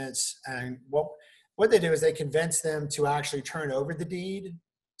payments. And what they do is they convince them to actually turn over the deed.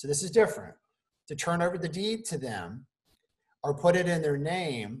 So this is different, to turn over the deed to them or put it in their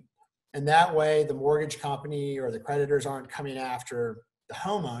name. And that way the mortgage company or the creditors aren't coming after the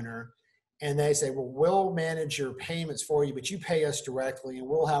homeowner. And they say, well, we'll manage your payments for you, but you pay us directly and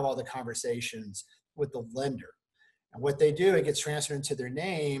we'll have all the conversations with the lender. And what they do, it gets transferred into their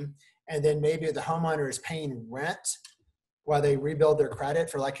name. And then maybe the homeowner is paying rent while they rebuild their credit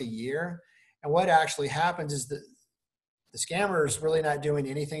for like a year. And what actually happens is the scammer is really not doing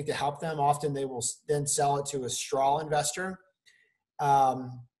anything to help them. Often they will then sell it to a straw investor,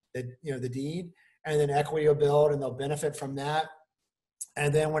 the deed, and then equity will build and they'll benefit from that.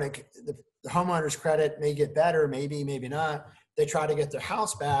 And then when the homeowner's credit may get better, maybe not, they try to get their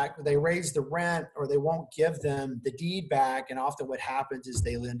house back, they raise the rent or they won't give them the deed back. And often what happens is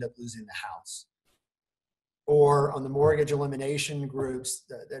they end up losing the house. Or on the mortgage elimination groups,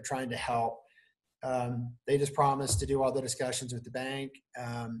 they're trying to help. They just promise to do all the discussions with the bank,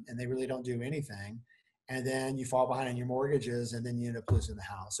 and they really don't do anything. And then you fall behind on your mortgages and then you end up losing the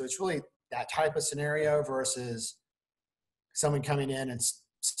house. So it's really that type of scenario versus someone coming in and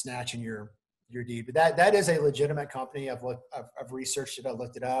snatching your deed. But that is a legitimate company. I've researched it. I've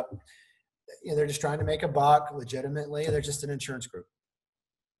looked it up. They're just trying to make a buck legitimately. They're just an insurance group.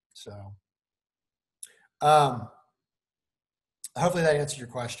 So hopefully that answers your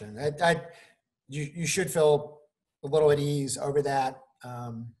question. You should feel a little at ease over that.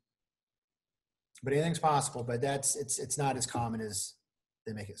 But anything's possible, but it's not as common as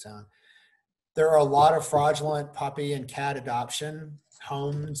they make it sound. There are a lot of fraudulent puppy and cat adoption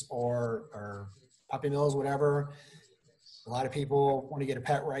homes or puppy mills, whatever. A lot of people want to get a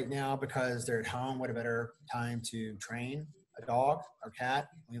pet right now because they're at home. What a better time to train a dog or cat.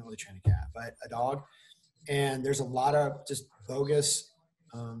 We don't really train a cat, but a dog. And there's a lot of just bogus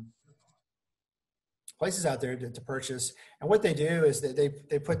places out there to purchase. And what they do is that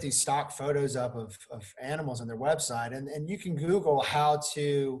they put these stock photos up of animals on their website. And you can Google how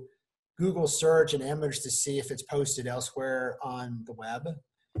to Google search an image to see if it's posted elsewhere on the web.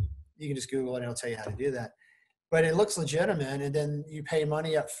 You can just Google it and it'll tell you how to do that. But it looks legitimate. And then you pay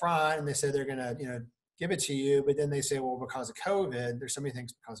money up front and they say they're going to, give it to you. But then they say, well, because of COVID, there's so many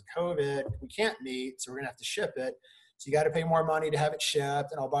things because of COVID, we can't meet. So we're going to have to ship it. So you got to pay more money to have it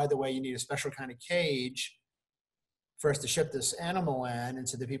shipped. And oh, by the way, you need a special kind of cage for us to ship this animal in. And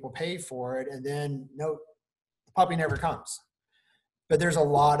so the people pay for it. And then the puppy never comes. But there's a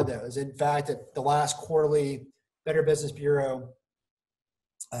lot of those. In fact, at the last quarterly Better Business Bureau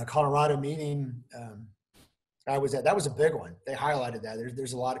Colorado meeting I was at, that was a big one. They highlighted that.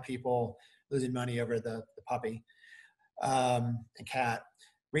 There's a lot of people losing money over the puppy and cat.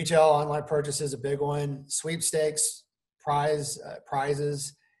 Retail online purchases, a big one. Sweepstakes, prizes.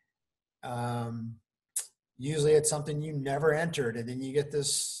 Usually it's something you never entered, and then you get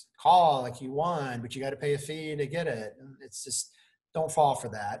this call like you won, but you got to pay a fee to get it. It's just, don't fall for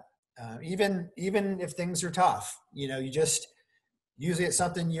that. Even if things are tough, usually it's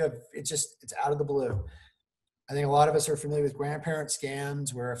something it's out of the blue. I think a lot of us are familiar with grandparent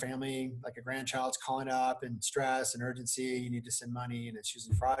scams where a family, like a grandchild's calling up and stress and urgency, you need to send money, and it's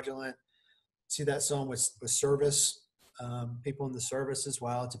usually fraudulent. See that some with service, people in the service as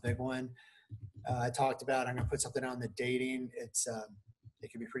well. It's a big one. I talked about, I'm going to put something on the dating. It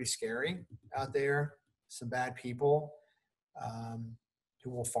can be pretty scary out there. Some bad people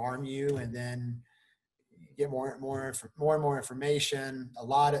who will farm you, and then you get more and more information. A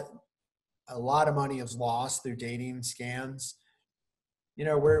lot of money is lost through dating scams.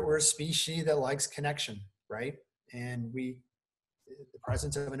 We're a species that likes connection, right? And the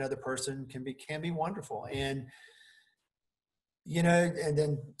presence of another person can be wonderful. And and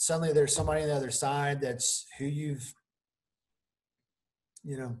then suddenly there's somebody on the other side that's who you've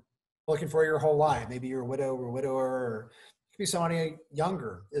looking for your whole life. Maybe you're a widow or widower, or it could be somebody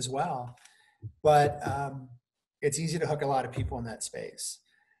younger as well. But it's easy to hook a lot of people in that space.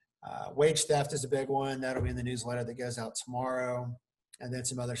 Wage theft is a big one. That'll be in the newsletter that goes out tomorrow, and then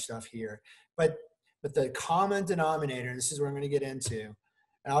some other stuff here. But the common denominator, and this is where I'm going to get into,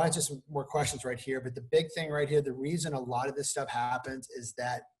 and I'll answer some more questions right here, but the big thing right here, the reason a lot of this stuff happens is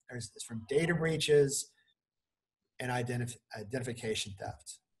that it's from data breaches and identification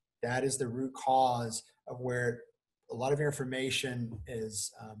theft. That is the root cause of where a lot of your information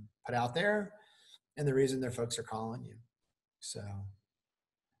is put out there, and the reason their folks are calling you. So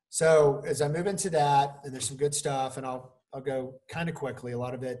as I move into that, and there's some good stuff, and I'll go kind of quickly. A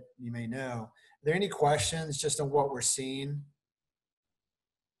lot of it you may know. Are there any questions just on what we're seeing?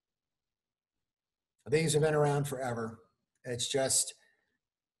 These have been around forever. It's just,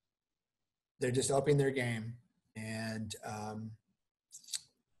 they're just upping their game. And,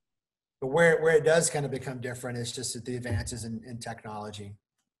 but where it does kind of become different is just that the advances in technology,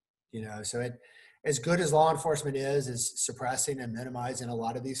 so as good as law enforcement is suppressing and minimizing a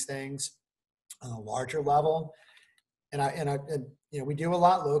lot of these things on a larger level. And we do a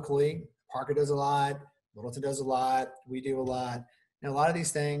lot locally. Parker does a lot. Littleton does a lot. We do a lot. And a lot of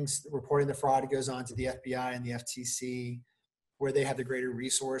these things, reporting the fraud, goes on to the FBI and the FTC, where they have the greater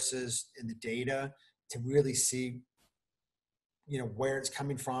resources and the data to really see, where it's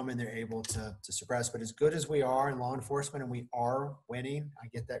coming from, and they're able to suppress. But as good as we are in law enforcement, and we are winning, I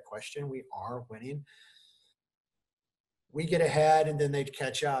get that question, we are winning. We get ahead and then they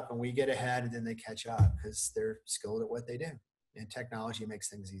catch up, and we get ahead and then they catch up because they're skilled at what they do. And technology makes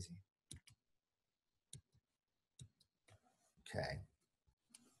things easy. Okay.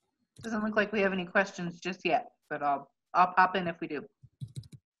 Doesn't look like we have any questions just yet, but I'll pop in if we do.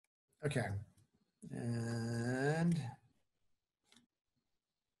 Okay. And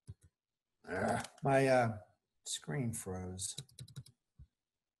my screen froze.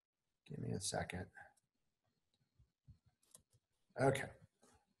 Give me a second. Okay.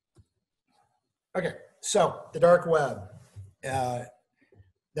 So the dark web.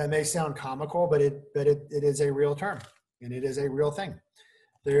 That may sound comical, but it is a real term, and it is a real thing.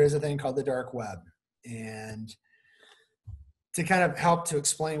 There is a thing called the dark web, and to kind of help to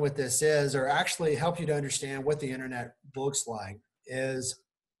explain what this is, or actually help you to understand what the internet looks like, is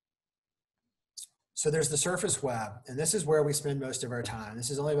so there's the surface web, and this is where we spend most of our time. This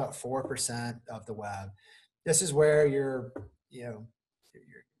is only about 4% of the web. This is where you're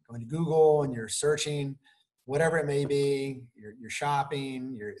going to Google and you're searching whatever it may be. You're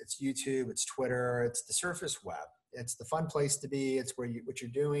shopping. It's YouTube. It's Twitter. It's the surface web. It's the fun place to be. It's where what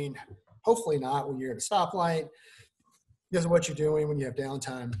you're doing. Hopefully not when you're at a stoplight. This is what you're doing when you have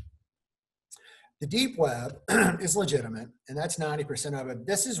downtime. The deep web is legitimate, and that's 90% of it.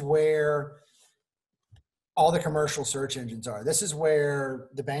 This is where all the commercial search engines are. This is where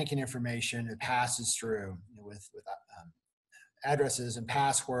the banking information it passes through, with addresses and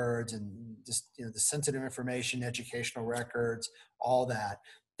passwords and just the sensitive information, educational records, all that.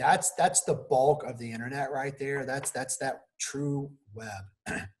 That's the bulk of the internet right there. That's that true web.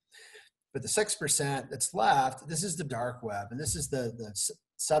 But the 6% that's left, this is the dark web, and this is the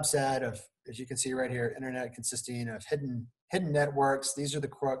subset of, as you can see right here, internet consisting of hidden networks. These are the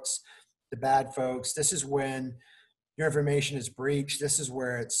crooks, the bad folks. This is when your information is breached. This is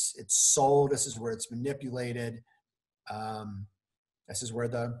where it's sold. This is where it's manipulated. This is where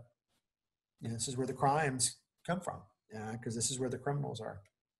the crimes come from, because this is where the criminals are.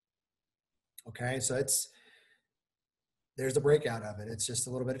 Okay, so there's the breakout of it. It's just a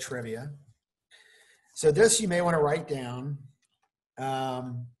little bit of trivia. So this you may want to write down.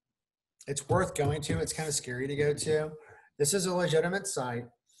 It's worth going to. It's kind of scary to go to. This is a legitimate site.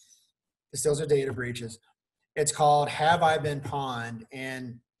 This deals with data breaches. It's called Have I Been Pawned?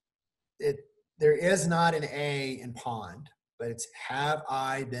 And there is not an A in pawned, but it's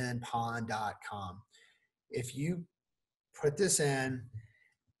haveibeenpawned.com. If you put this in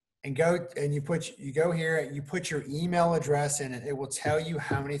and you go here, you put your email address in, and it will tell you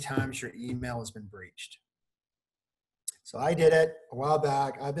how many times your email has been breached. So I did it a while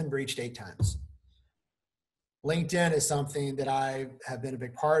back. I've been breached 8 times. LinkedIn is something that I have been a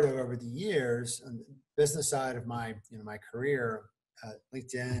big part of over the years. On the business side of my career,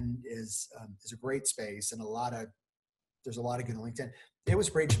 LinkedIn is a great space, and there's a lot of good on LinkedIn. It was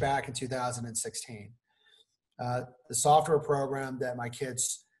breached back in 2016. The software program that my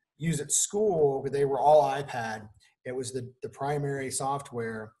kids use at school, they were all iPad. It was the primary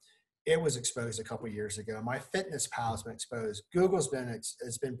software. It was exposed a couple of years ago. My Fitness Pal has been exposed. Google's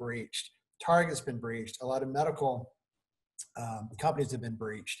has been breached. Target's been breached. A lot of medical companies have been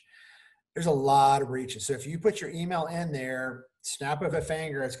breached. There's a lot of breaches. So if you put your email in there, snap of a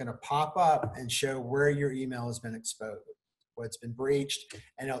finger, it's going to pop up and show where your email has been exposed, what's been breached,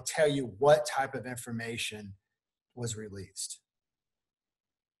 and it'll tell you what type of information was released.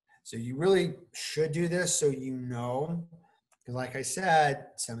 So you really should do this so you know, because like I said,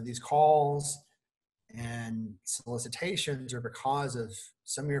 some of these calls and solicitations are because of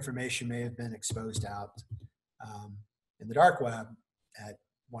some of your information may have been exposed out in the dark web at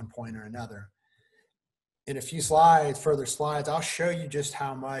one point or another. In a few further slides, I'll show you just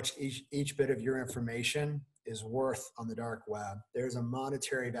how much each bit of your information is worth on the dark web. There's a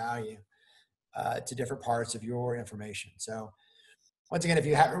monetary value to different parts of your information. So once again, if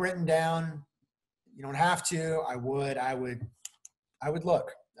you haven't written down, you don't have to. I would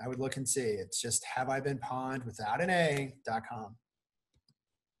look. I would look and see. It's just haveibeenpawned without an A.com.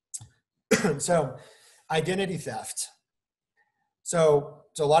 So identity theft. So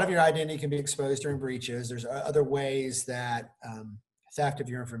a lot of your identity can be exposed during breaches. There's other ways that theft of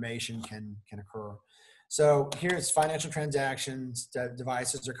your information can occur. So here's financial transactions.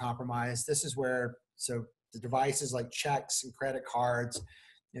 Devices are compromised. This is where, so the devices like checks and credit cards,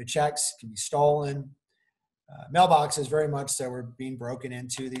 checks can be stolen. Mailboxes, very much so, are being broken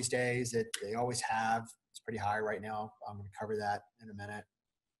into these days. They always have. It's pretty high right now. I'm going to cover that in a minute.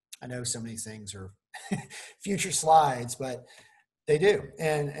 I know so many things are future slides, but they do.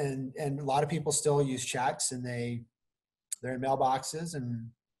 And a lot of people still use checks, and they're in mailboxes and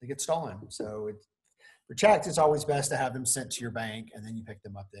they get stolen. So for checks, it's always best to have them sent to your bank, and then you pick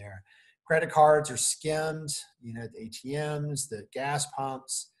them up there. Credit cards are skimmed, the ATMs, the gas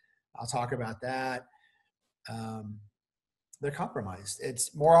pumps. I'll talk about that. They're compromised.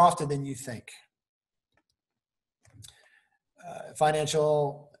 It's more often than you think.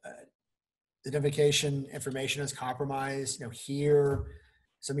 Financial identification information is compromised. Here,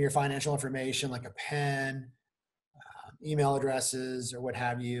 some of your financial information like a pen, email addresses, or what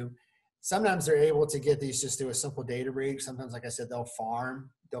have you. Sometimes they're able to get these just through a simple data breach. Sometimes, like I said, they'll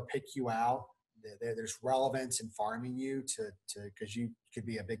pick you out. There's relevance in farming you because you could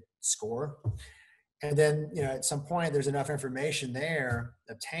be a big score. And then, at some point, there's enough information there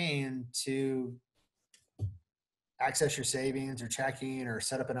obtained to access your savings or checking or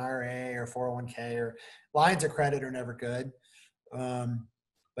set up an IRA or 401k, or lines of credit are never good.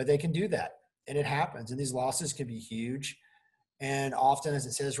 But they can do that, and it happens. And these losses can be huge. And often, as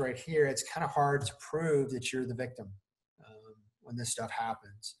it says right here, it's kind of hard to prove that you're the victim when this stuff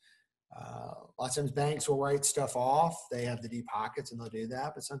happens. A lot of times banks will write stuff off. They have the deep pockets and they'll do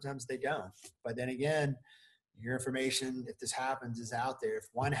that, but sometimes they don't. But then again, Your information, if this happens, is out there. If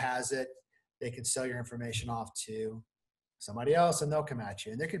one has it, they can sell your information off to somebody else and they'll come at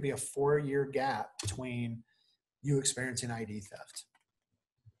you. And there could be a 4-year gap between you experiencing ID theft.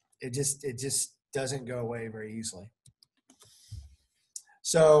 It just doesn't go away very easily.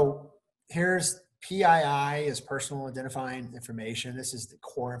 So here's PII is personal identifying information. This is the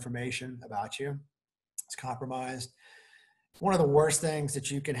core information about you. It's compromised. One of the worst things that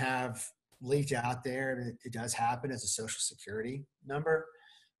you can have leaked out there, and it does happen, is a social security number.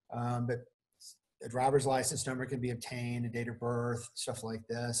 But a driver's license number can be obtained, a date of birth, stuff like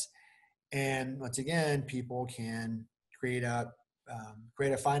this. And once again, people can create a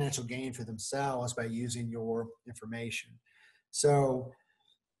financial gain for themselves by using your information. So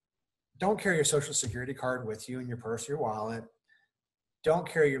don't carry your social security card with you in your purse or your wallet. Don't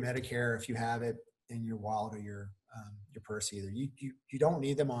carry your Medicare if you have it in your wallet or your purse either. You don't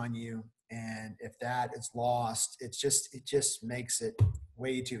need them on you. And if that is lost, it just makes it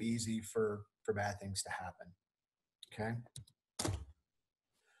way too easy for bad things to happen. Okay.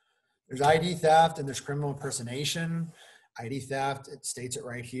 There's ID theft and there's criminal impersonation. ID theft, it states it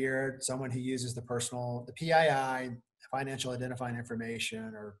right here. Someone who uses the PII, financial identifying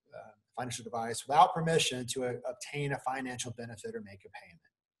information, or financial device without permission to obtain a financial benefit or make a payment.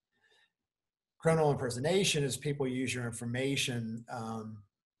 Criminal impersonation is people use your information,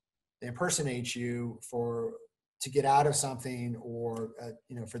 they impersonate you to get out of something or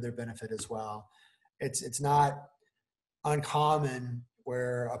for their benefit as well. It's not uncommon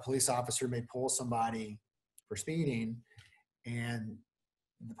where a police officer may pull somebody for speeding, and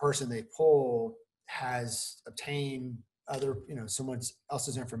the person they pull has obtained someone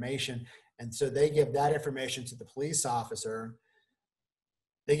else's information, and so they give that information to the police officer.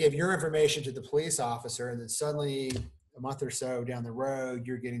 They give your information to the police officer, and then suddenly a month or so down the road,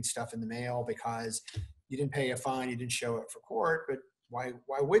 you're getting stuff in the mail because you didn't pay a fine, you didn't show up for court, but why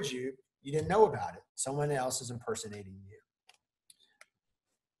would you? You didn't know about it. Someone else is impersonating you.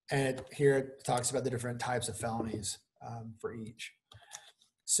 And here it talks about the different types of felonies for each.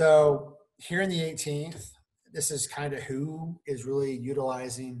 So here in the 18th, this is kind of who is really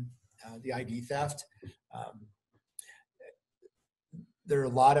utilizing the ID theft. There are a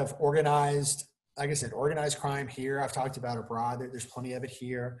lot of organized crime here. I've talked about abroad. There's plenty of it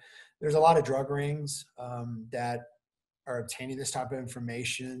here. There's a lot of drug rings that are obtaining this type of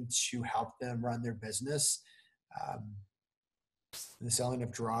information to help them run their business. The selling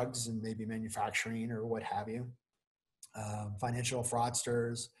of drugs and maybe manufacturing or what have you. Financial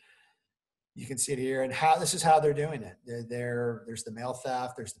fraudsters. You can see it here, and this is how they're doing it. There's the mail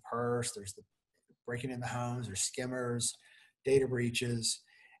theft, there's the purse, there's the breaking in the homes, there's skimmers, data breaches.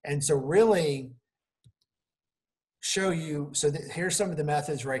 And so really show you, here's some of the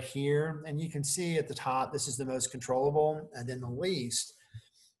methods right here. And you can see at the top, this is the most controllable and then the least.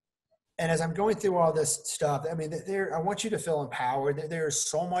 And as I'm going through all this stuff, I mean, I want you to feel empowered. There's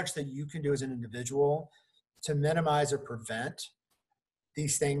so much that you can do as an individual to minimize or prevent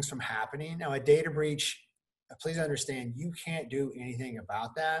these things from happening. Now, a data breach, please understand, you can't do anything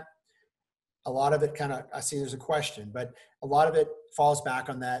about that. A lot of it I see there's a question, but a lot of it falls back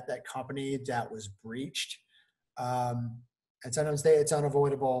on that company that was breached. And sometimes it's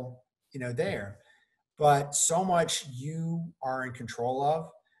unavoidable, there. But so much you are in control of.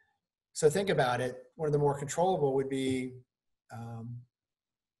 So think about it. One of the more controllable would be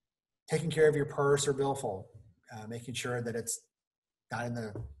taking care of your purse or billfold, making sure that it's not in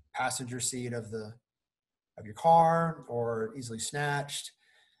the passenger seat of your car or easily snatched.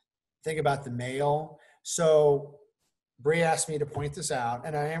 Think about the mail. So Bree asked me to point this out,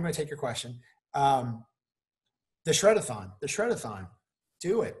 and I am going to take your question. The shredathon,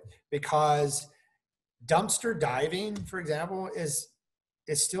 do it, because dumpster diving, for example, is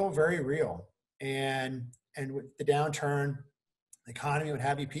still very real. And with the downturn, the economy, what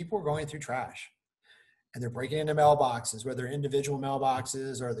have you, people are going through trash. And they're breaking into mailboxes, whether individual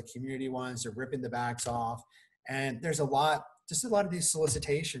mailboxes or the community ones. They're ripping the backs off. And there's a lot of these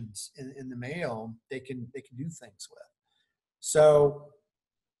solicitations in the mail they can do things with. So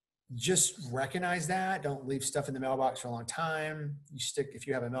just recognize that. Don't leave stuff in the mailbox for a long time. If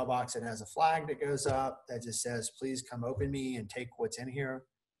you have a mailbox that has a flag that goes up that just says, please come open me and take what's in here.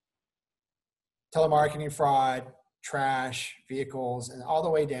 Telemarketing fraud, trash, vehicles, and all the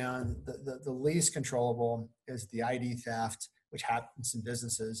way down. The least controllable is the ID theft, which happens in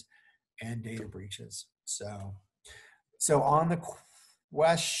businesses, and data breaches. So on the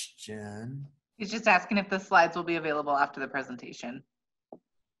question. He's just asking if the slides will be available after the presentation.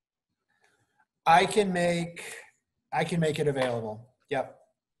 I can make it available. Yep.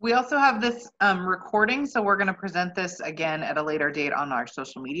 We also have this recording, so we're going to present this again at a later date on our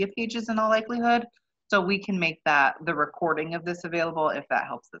social media pages in all likelihood. So we can make that the recording of this available if that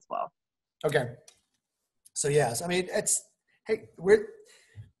helps as well. Okay. So yes, I mean, hey,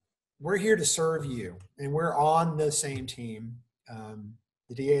 we're here to serve you, and we're on the same team.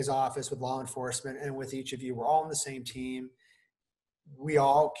 The DA's office with law enforcement and with each of you, we're all on the same team. We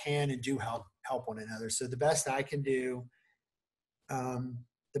all can and do help one another. So the best I can do,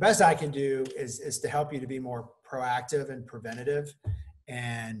 is to help you to be more proactive and preventative,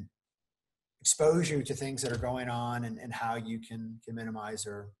 and expose you to things that are going on, and how you can minimize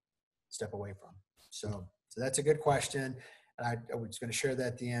or step away from. So that's a good question. And I was going to share that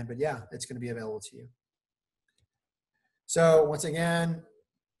at the end, but yeah, it's going to be available to you. So once again,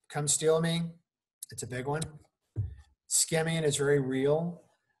 come steal me. It's a big one. Skimming is very real.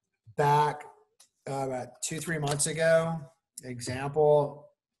 Back about 2-3 months ago, example,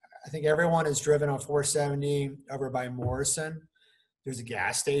 I think everyone has driven on 470 over by Morrison. There's a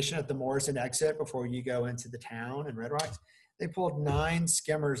gas station at the Morrison exit before you go into the town in Red Rocks. They pulled 9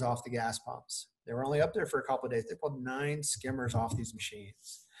 skimmers off the gas pumps. They were only up there for a couple of days. They pulled 9 skimmers off these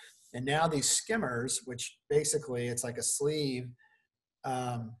machines. And now these skimmers, which basically it's like a sleeve,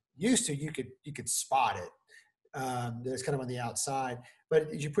 used to, you could spot it. It's kind of on the outside, but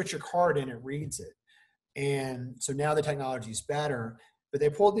as you put your card in, it reads it. And so now the technology is better, but they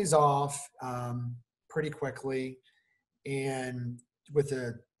pulled these off pretty quickly. And with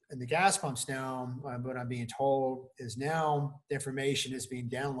the gas pumps now, what I'm being told is now the information is being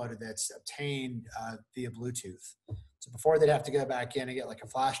downloaded that's obtained via Bluetooth. So before they'd have to go back in and get like a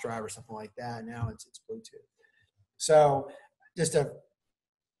flash drive or something like that. Now it's Bluetooth. So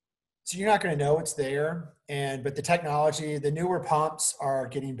so you're not going to know it's there. But the technology, the newer pumps are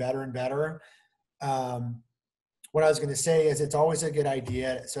getting better and better. What I was going to say is it's always a good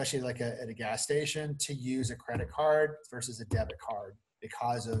idea, especially like at a gas station, to use a credit card versus a debit card,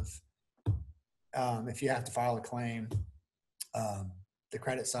 because of if you have to file a claim, the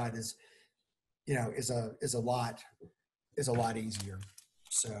credit side is a lot easier.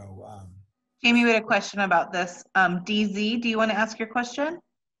 So Jamie, we had a question about this. DZ, do you want to ask your question?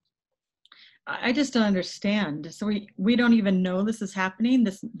 I just don't understand. So we don't even know this is happening,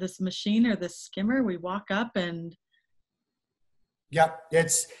 this machine or this skimmer. We walk up and. Yep.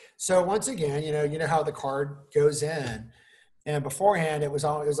 So once again, you know how the card goes in, and beforehand it was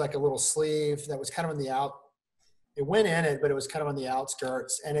like a little sleeve that was kind of on the out. It went in it, but it was kind of on the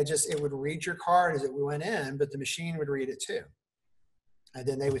outskirts, and it would read your card as it went in, but the machine would read it too. And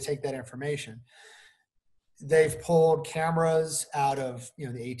then they would take that information. They've pulled cameras out of the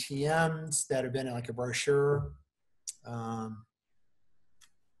ATMs that have been in like a brochure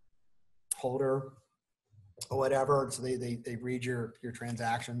holder or whatever. So they read your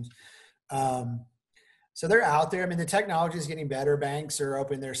transactions. So they're out there. I mean, the technology is getting better. Banks are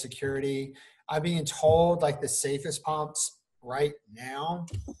opening their security. I'm being told like the safest pumps right now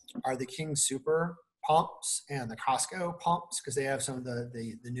are the King Super pumps and the Costco pumps, because they have some of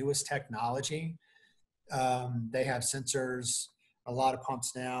the newest technology. They have sensors, a lot of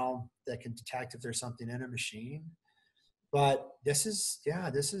pumps now that can detect if there's something in a machine. But this is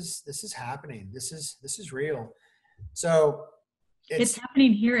happening. This is real. So it's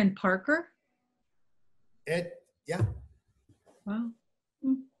happening here in Parker. Yeah. Wow.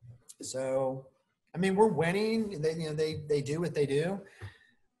 So I mean, we're winning. They do what they do,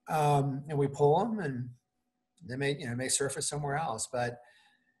 and we pull them, and they may surface somewhere else,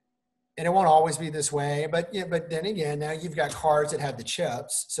 and it won't always be this way. But then again, now you've got cards that have the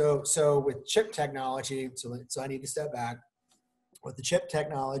chips. So with chip technology, so I need to step back. With the chip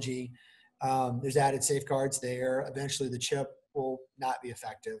technology, there's added safeguards there. Eventually, the chip will not be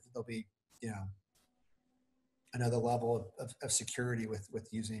effective. There'll be another level of security with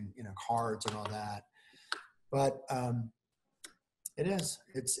using cards and all that. But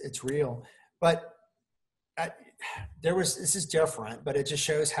it's real. But this is different, but it just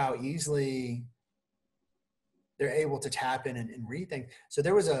shows how easily they're able to tap in and read things. So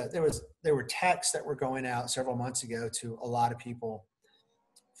there were texts that were going out several months ago to a lot of people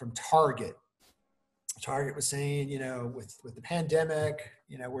from Target. Target was saying, with the pandemic,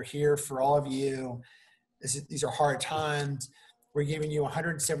 we're here for all of you. These are hard times. We're giving you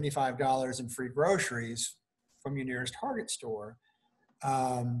 $175 in free groceries from your nearest Target store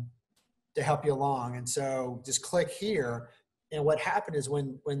to help you along. And so just click here. And what happened is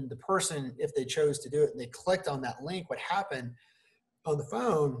when the person, if they chose to do it and they clicked on that link, what happened on the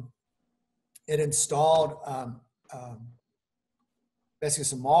phone, it installed basically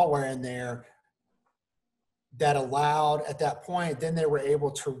some malware in there that allowed at that point, then they were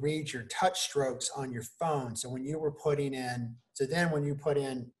able to read your touch strokes on your phone. So when you were putting in, so then when you put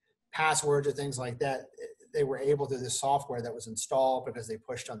in passwords or things like that, they were able to, the software that was installed because they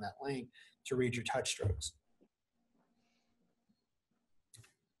pushed on that link to read your touch strokes.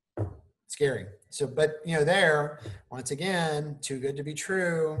 Scary. So, but you know, there, once again, too good to be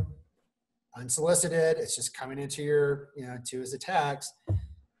true, unsolicited, it's just coming into your, you know, to as a text,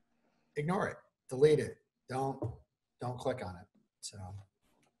 ignore it, delete it. Don't click on it. So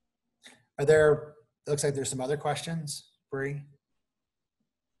are there, it looks like there's some other questions, Bree.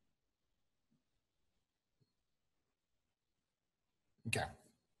 Okay.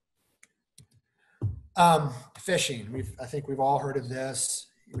 Phishing. I think we've all heard of this.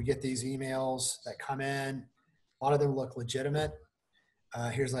 We get these emails that come in. A lot of them look legitimate.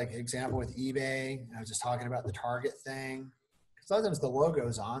 Here's like an example with eBay. I was just talking about the Target thing. Sometimes the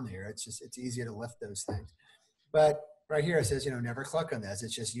logo's on there. It's just, it's easier to lift those things. But right here it says, you know, never click on this.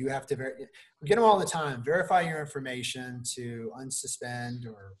 It's just, you have to, we get them all the time. Verify your information to unsuspend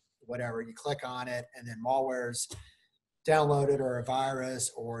or whatever. You click on it and then malware's downloaded or a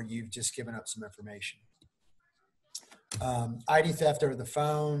virus, or you've just given up some information. ID theft over the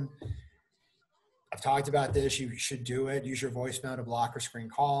phone. I've talked about this. You should do it. Use your voicemail to block or screen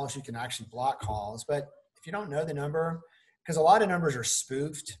calls. You can actually block calls, but if you don't know the number, because a lot of numbers are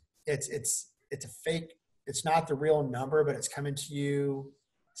spoofed, it's a fake. It's not the real number, but it's coming to you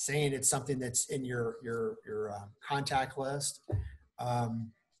saying it's something that's in your contact list.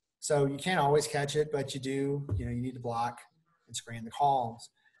 So you can't always catch it, but you do. You know, you need to block and screen the calls.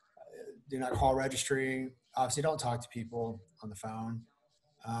 Do not call registry. Obviously, don't talk to people on the phone.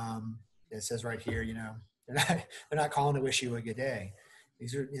 It says right here, you know, they're not calling to wish you a good day.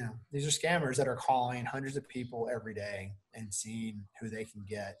 These are, you know, these are scammers that are calling hundreds of people every day and seeing who they can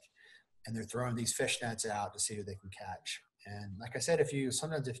get, and they're throwing these fish nets out to see who they can catch. And like I said, if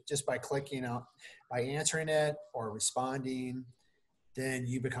just by clicking out, by answering it or responding, then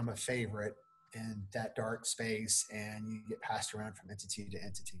you become a favorite in that dark space and you get passed around from entity to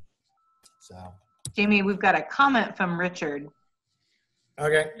entity. So, Jamie, we've got a comment from Richard.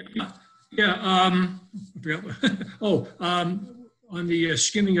 okay. Yeah. On the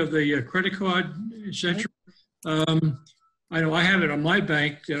skimming of the credit card, etc. I know I have it on my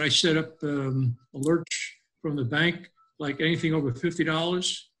bank that I set up alerts from the bank, like anything over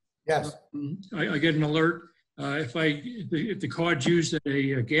 $50. Yes. I get an alert. If the card's used at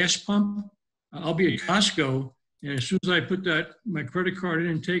a gas pump, I'll be at Costco, and as soon as I put my credit card in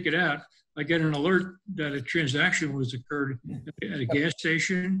and take it out, I get an alert that a transaction was occurred at a gas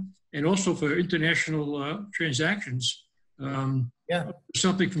station, and also for international transactions.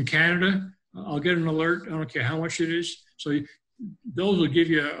 Something from Canada, I'll get an alert. I don't care how much it is. So those will give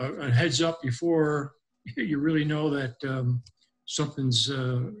you a heads up before you really know that something's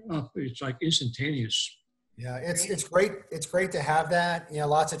up. It's like instantaneous. Yeah, it's great. It's great to have that. You know,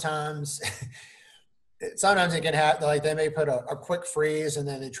 lots of times, sometimes it can happen. Like they may put a quick freeze, and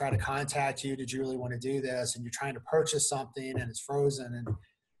then they try to contact you. Did you really want to do this? And you're trying to purchase something, and it's frozen, and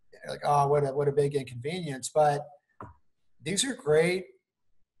you're like, oh, what a big inconvenience. But these are great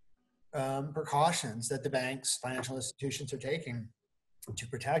precautions that the banks, financial institutions are taking to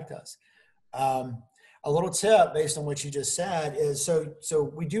protect us. A little tip based on what you just said is, so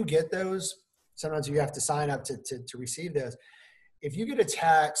we do get those. Sometimes you have to sign up to receive this. If you get a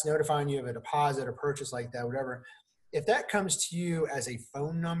text notifying you of a deposit or purchase like that, whatever, if that comes to you as a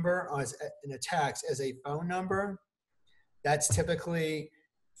phone number, in a text as a phone number, that's typically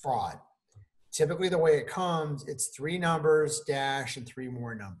fraud. Typically the way it comes, it's 3 numbers, dash, and 3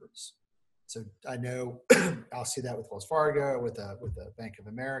 more numbers. So I know I'll see that with Wells Fargo, with a Bank of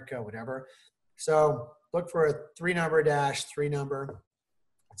America, whatever. So look for a 3 number dash, 3 number.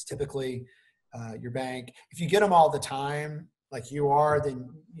 It's typically your bank. If you get them all the time, like you are, then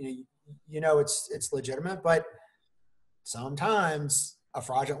you know it's legitimate. But sometimes a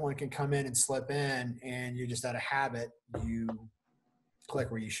fraudulent one can come in and slip in, and you're just out of habit, you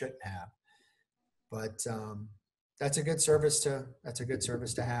click where you shouldn't have. But that's a good service to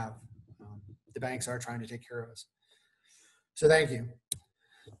have. The banks are trying to take care of us. So thank you.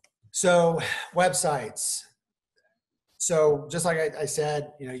 So websites. So just like I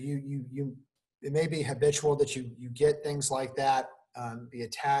said, you know, it may be habitual that you get things like that via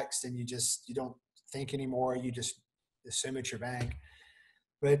text, and you don't think anymore. You just assume it's your bank.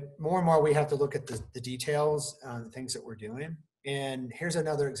 But more and more, we have to look at the details, the things that we're doing. And here's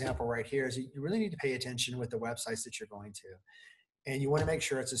another example right here: is you really need to pay attention with the websites that you're going to, and you want to make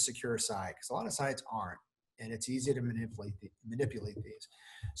sure it's a secure site, because a lot of sites aren't, and it's easy to manipulate these.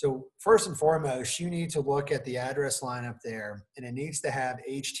 So first and foremost, you need to look at the address line up there, and it needs to have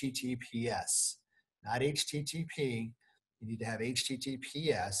HTTPS, not HTTP. You need to have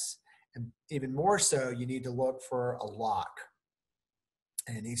HTTPS. And even more so, you need to look for a lock.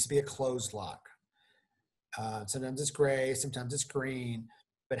 And it needs to be a closed lock. Sometimes it's gray, sometimes it's green,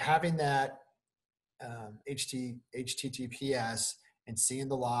 but having that HTTPS and seeing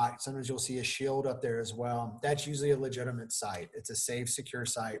the lock, sometimes you'll see a shield up there as well. That's usually a legitimate site. It's a safe, secure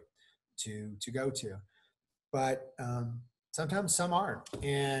site to go to. But sometimes some aren't.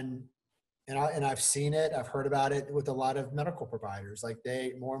 And I've seen it, I've heard about it with a lot of medical providers. Like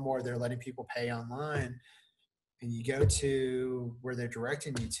more and more, they're letting people pay online. And you go to where they're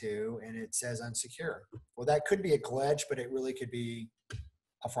directing you to, and it says unsecure. Well, that could be a glitch, but it really could be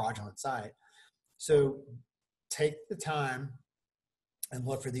a fraudulent site. So take the time and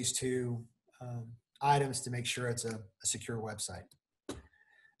look for these two items to make sure it's a secure website.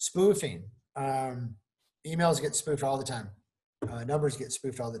 Spoofing. Emails get spoofed all the time. Numbers get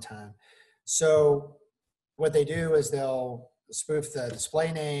spoofed all the time. So what they do is they'll spoof the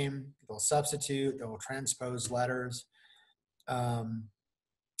display name, they'll substitute, they'll transpose letters. They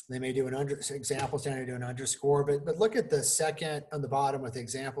may do examples down here, do an underscore, but look at the second on the bottom with the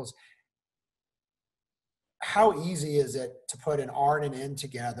examples. How easy is it to put an R and an N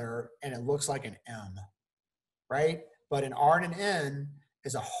together and it looks like an M, right? But an R and an N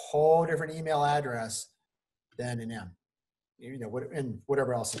is a whole different email address than an M, and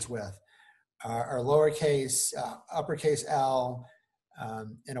whatever else it's with. Or lowercase, uppercase L,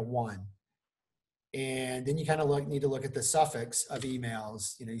 and a 1. And then you kind of need to look at the suffix of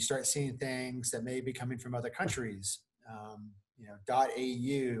emails. You start seeing things that may be coming from other countries.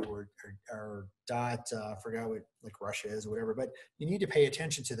 .au or dot, I forgot what like Russia is or whatever, but you need to pay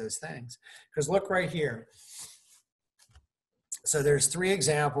attention to those things. Because look right here. So there's 3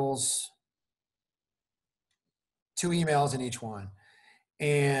 examples, 2 emails in each one.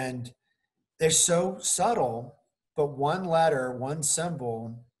 And they're so subtle, but one letter, one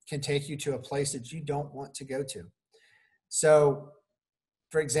symbol can take you to a place that you don't want to go to. So,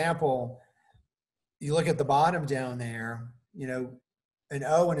 for example, you look at the bottom down there, an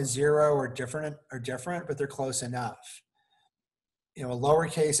O and a 0 are different, but they're close enough. A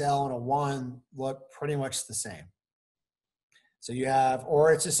lowercase L and a 1 look pretty much the same. So you have,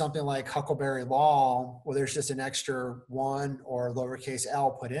 or it's just something like Huckleberry Law, where there's just an extra 1 or lowercase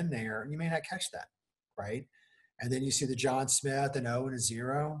L put in there, and you may not catch that, right? And then you see the John Smith, an O and a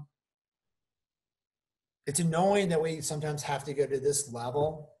 0. It's annoying that we sometimes have to go to this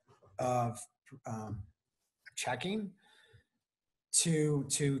level of checking to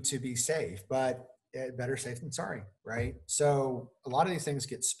be safe, but better safe than sorry, right? So a lot of these things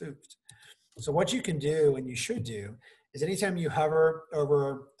get spoofed. So what you can do, and you should do, is anytime you hover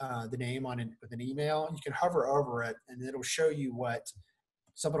over the name with an email, you can hover over it and it'll show you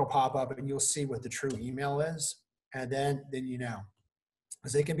something will pop up and you'll see what the true email is. And then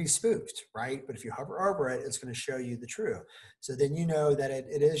because they can be spoofed, right? But if you hover over it, it's going to show you the true. So then you know that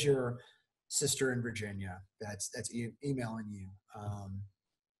it is your sister in Virginia that's emailing you.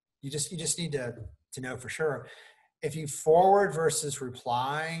 You just need to know for sure. If you forward versus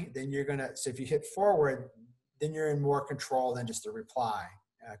reply, then so if you hit forward, then you're in more control than just the reply.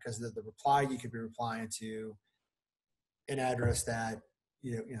 Because the reply, you could be replying to an address that,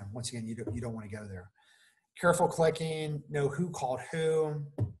 once again, you don't want to go there. Careful clicking, know who called who,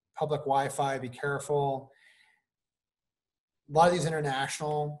 public Wi-Fi, be careful. A lot of these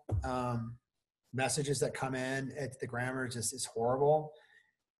international messages that come in, the grammar is horrible.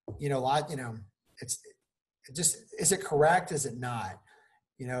 Is it correct? Is it not?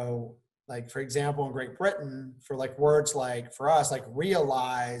 Like for example, in Great Britain, for like words like for us, like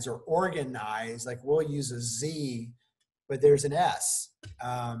realize or organize, like we'll use a Z, but there's an S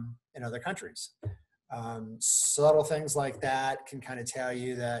in other countries. Subtle things like that can kind of tell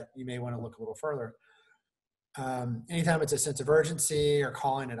you that you may want to look a little further. Anytime it's a sense of urgency or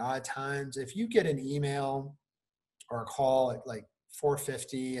calling at odd times, if you get an email or a call at like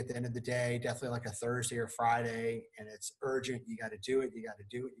 4:50 at the end of the day, definitely like a Thursday or Friday, and it's urgent, you got to do it,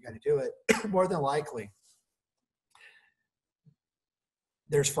 more than likely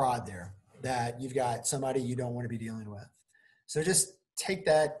there's fraud there, that you've got somebody you don't want to be dealing with. So just take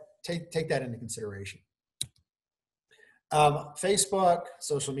that into consideration. Facebook,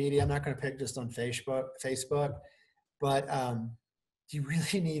 social media, I'm not going to pick just on Facebook, but you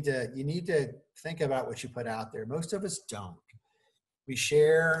really need to think about what you put out there. Most of us don't. We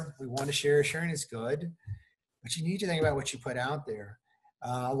want to share. Sharing is good, but you need to think about what you put out there.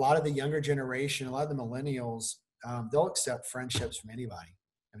 A lot of the younger generation, a lot of the millennials, they'll accept friendships from anybody.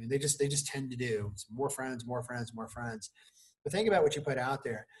 I mean, they just tend to do. It's more friends, more friends, more friends. But think about what you put out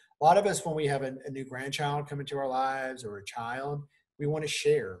there. A lot of us, when we have a new grandchild come into our lives or a child, we want to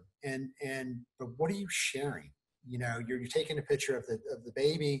share. But what are you sharing? You know, you're taking a picture of the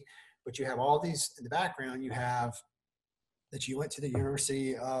baby, but you have all these in the background. You have that you went to the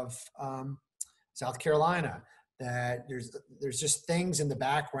University of South Carolina. That there's just things in the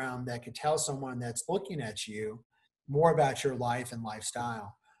background that could tell someone that's looking at you more about your life and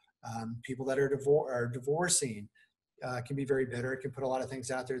lifestyle. People that are divorcing can be very bitter. It can put a lot of things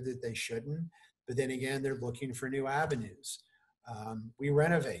out there that they shouldn't. But then again, they're looking for new avenues. We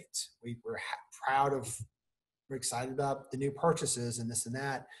renovate. We're proud of, we're excited about the new purchases and this and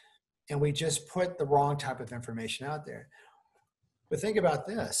that. And we just put the wrong type of information out there. But think about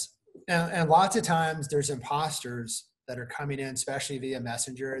this. And lots of times there's imposters that are coming in, especially via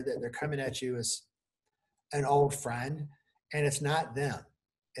Messenger, that they're coming at you as an old friend, and it's not them.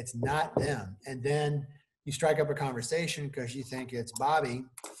 It's not them. And then you strike up a conversation because you think it's Bobby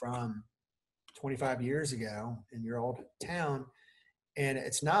from 25 years ago in your old town, and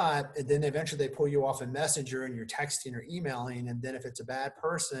it's not. And then eventually they pull you off in Messenger and you're texting or emailing. And then if it's a bad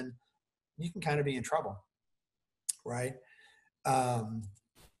person, you can kind of be in trouble, right?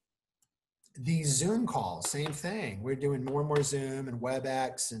 These Zoom calls, same thing. We're doing more and more Zoom and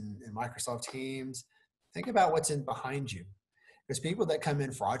WebEx and Microsoft Teams. Think about what's in behind you. There's people that come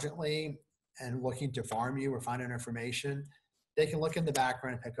in fraudulently and looking to farm you or find out information. They can look in the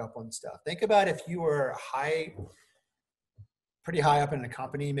background and pick up on stuff. Think about if you were pretty high up in a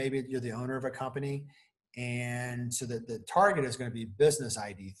company, maybe you're the owner of a company, and so that the target is going to be business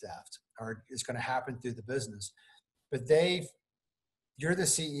ID theft, or it's going to happen through the business. But you're the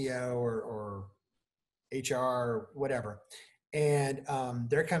CEO or HR, whatever, and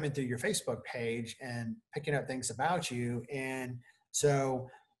they're coming through your Facebook page and picking up things about you. And so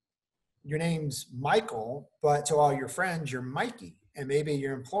your name's Michael, but to all your friends, you're Mikey. And maybe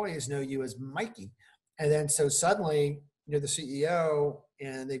your employees know you as Mikey. And then so suddenly you're the CEO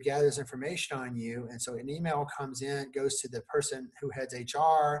and they've gathered this information on you. And so an email comes in, goes to the person who heads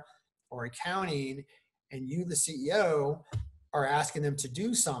HR or accounting, and you, the CEO, are asking them to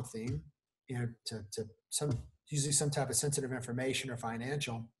do something, you know, usually some type of sensitive information or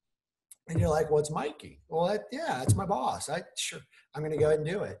financial. And you're like, well, it's Mikey. Well, yeah, it's my boss. I'm going to go ahead and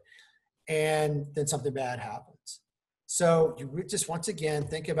do it. And then something bad happens. So you just, once again,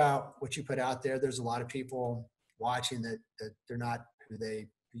 think about what you put out there. There's a lot of people watching that they're not who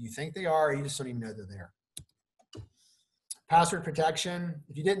you think they are, or you just don't even know they're there. Password protection.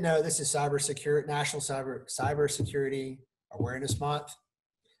 If you didn't know, this is National Cybersecurity Awareness Month,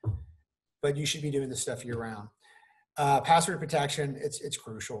 but you should be doing this stuff year round. Password protection, it's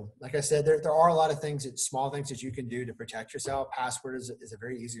crucial. Like I said, there are a lot of things, small things that you can do to protect yourself. Password is a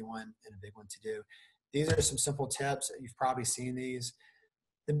very easy one and a big one to do. These are some simple tips. You've probably seen these.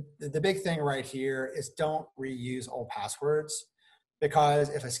 The big thing right here is don't reuse old passwords, because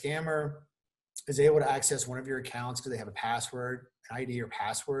if a scammer is able to access one of your accounts because they have a password, an ID or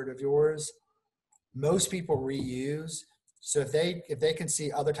password of yours, most people reuse. So if they can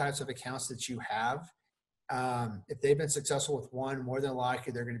see other types of accounts that you have, if they've been successful with one, more than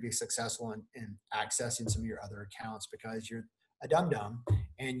likely they're going to be successful in accessing some of your other accounts, because you're a dum-dum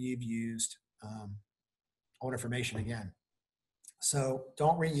and you've used old information again. So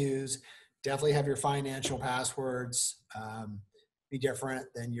don't reuse. Definitely have your financial passwords be different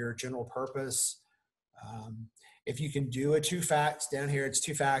than your general purpose. If you can do a down here, it's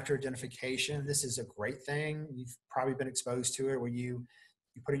two-factor identification. This is a great thing. You've probably been exposed to it, where you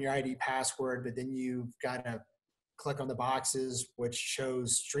put in your ID password, but then you've got to click on the boxes which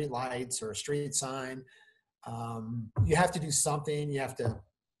shows street lights or a street sign. You have to do something. You have to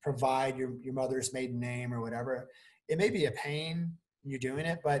provide your mother's maiden name or whatever. It may be a pain when you're doing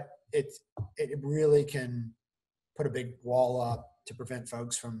it, but it really can put a big wall up to prevent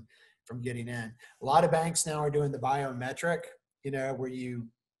folks from getting in. A lot of banks now are doing the biometric, where you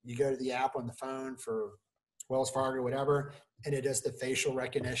go to the app on the phone for Wells Fargo or whatever, and it does the facial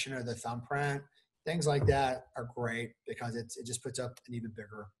recognition or the thumbprint. Things like that are great because it just puts up an even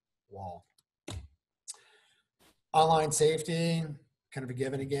bigger wall. Online safety, kind of a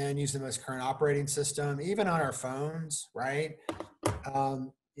given again, use the most current operating system, even on our phones, right?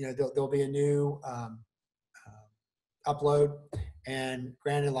 There'll be a new upload, and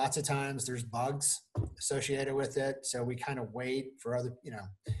granted, lots of times there's bugs associated with it. So we kind of wait for other,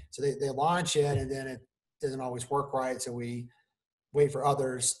 so they launch it and then it doesn't always work right. So we wait for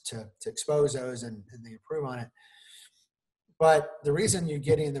others to expose those and they improve on it. But the reason you're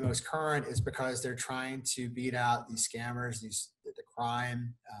getting the most current is because they're trying to beat out these scammers, the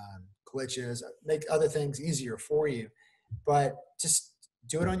crime, glitches, make other things easier for you. But just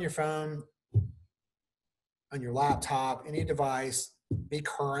do it on your phone, on your laptop, any device, be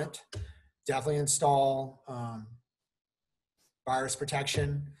current. Definitely install virus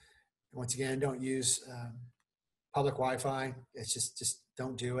protection. Once again, don't use public Wi-Fi. It's just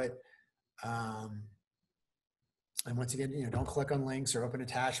don't do it. And once again, don't click on links or open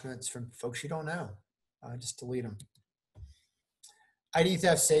attachments from folks you don't know. Just delete them. ID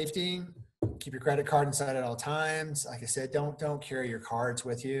theft safety. Keep your credit card inside at all times. Like I said, don't carry your cards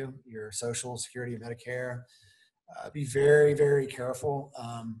with you, your Social Security, Medicare. Be very, very careful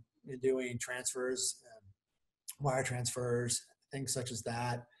in doing transfers, wire transfers, things such as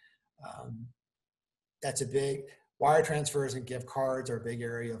that. That's a big, wire transfers and gift cards are a big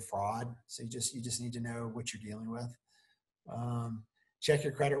area of fraud. So you just need to know what you're dealing with. Check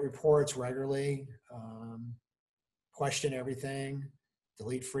your credit reports regularly. Question everything.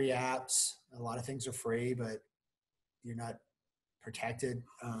 Delete free apps. A lot of things are free, but you're not protected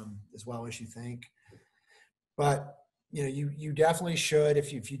as well as you think. But you definitely should,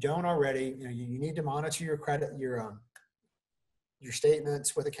 if you don't already, you need to monitor your credit, your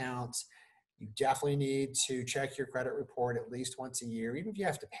statements with accounts. You definitely need to check your credit report at least once a year, even if you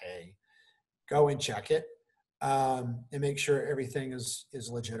have to pay. Go and check it and make sure everything is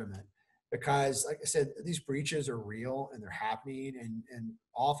legitimate. Because, like I said, these breaches are real and they're happening, and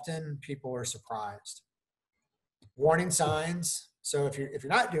often people are surprised. Warning signs. So if you're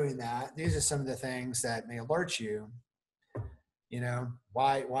not doing that, these are some of the things that may alert you.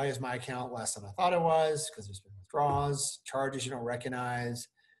 Why is my account less than I thought it was? Because there's been withdrawals, charges you don't recognize.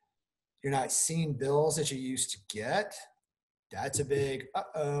 You're not seeing bills that you used to get. That's a big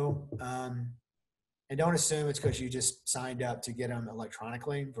uh-oh. And don't assume it's because you just signed up to get them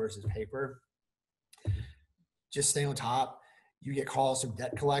electronically versus paper. Just stay on top. You get calls from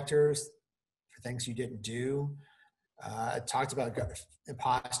debt collectors for things you didn't do. I talked about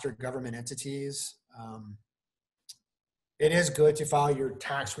imposter government entities. It is good to file your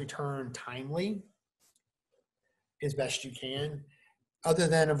tax return timely as best you can, other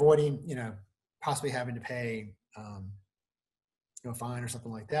than avoiding, possibly having to pay a fine or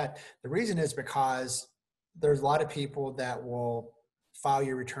something like that. The reason is because there's a lot of people that will file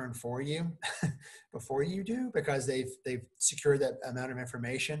your return for you before you do, because they've secured that amount of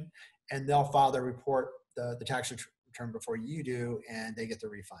information, and they'll file their report, the tax return before you do, and they get the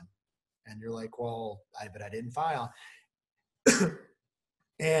refund. And you're like, well, but I didn't file.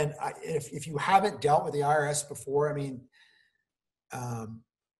 And if you haven't dealt with the IRS before,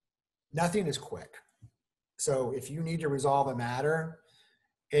 nothing is quick. So if you need to resolve a matter,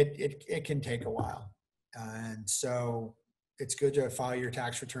 it can take a while. And so it's good to file your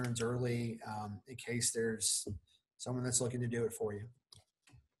tax returns early in case there's someone that's looking to do it for you.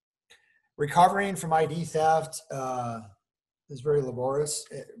 Recovering from ID theft is very laborious.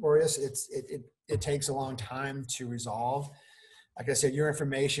 It takes a long time to resolve. Like I said, your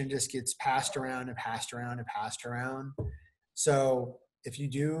information just gets passed around and passed around and passed around. So if you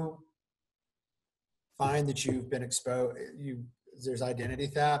do find that you've been exposed, there's identity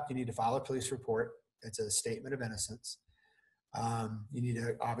theft, you need to file a police report. It's a statement of innocence. You need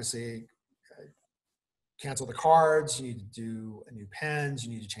to obviously cancel the cards. You need to do new pens.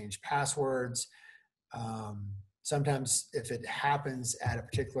 You need to change passwords. Sometimes if it happens at a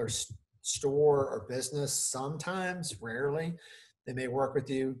particular store or business, sometimes, rarely, they may work with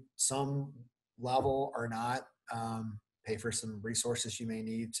you some level or not, pay for some resources you may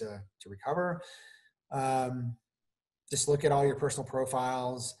need to recover. Just look at all your personal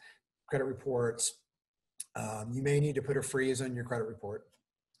profiles, credit reports. You may need to put a freeze on your credit report.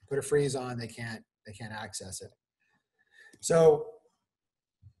 Put a freeze on, they can't access it. So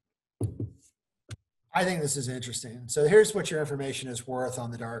I think this is interesting. So here's what your information is worth on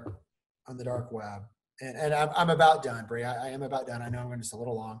the dark web. And I'm about done, Bree. I am about done. I know I'm going just a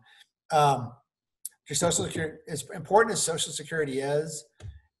little long. Your Social Security, as important as Social Security is,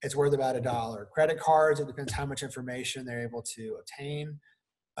 it's worth about $1. Credit cards, it depends how much information they're able to obtain.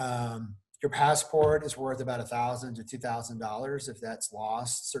 Your passport is worth about $1,000 to $2,000 if that's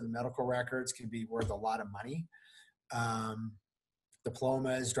lost. Certain medical records can be worth a lot of money.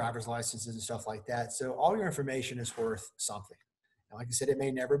 Diplomas, driver's licenses, and stuff like that. So all your information is worth something. And like I said, it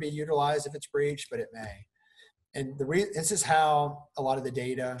may never be utilized if it's breached, but it may. And this is how a lot of the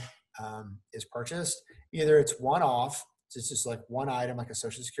data is purchased. Either it's one-off, so it's just like one item, like a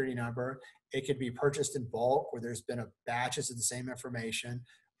Social Security number. It could be purchased in bulk, where there's been batches of the same information,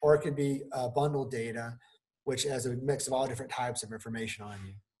 or it could be bundled data, which has a mix of all different types of information on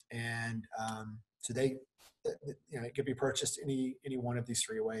you. And so it could be purchased any one of these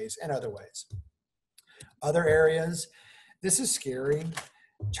 3 ways and other ways. Other areas, this is scary.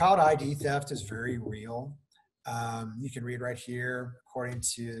 Child ID theft is very real. You can read right here, according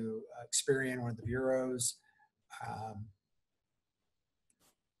to Experian, one of the bureaus, a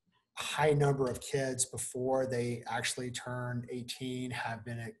high number of kids before they actually turn 18 have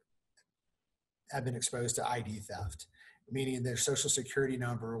been exposed to ID theft, meaning their social security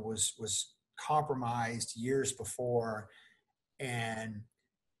number was compromised years before, and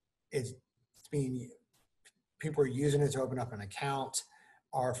it's being, people are using it to open up an account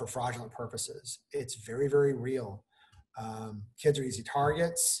or for fraudulent purposes. It's very, very real. Kids are easy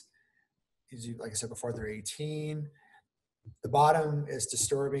targets, like I said before, they're 18. The bottom is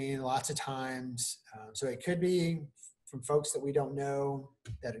disturbing lots of times. So it could be from folks that we don't know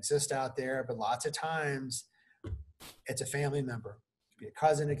that exist out there, but lots of times it's a family member. It could be a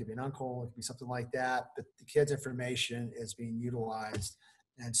cousin, it could be an uncle, it could be something like that, but the kid's information is being utilized.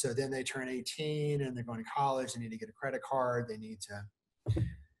 And so then they turn 18 and they're going to college, they need to get a credit card, they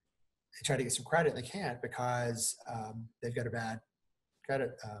try to get some credit, and they can't because they've got a bad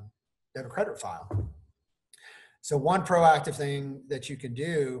credit, they have a credit file. So one proactive thing that you can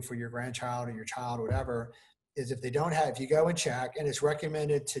do for your grandchild or your child or whatever is if you go and check, and it's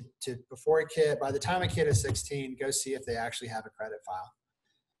recommended to before a kid, by the time a kid is 16, go see if they actually have a credit file.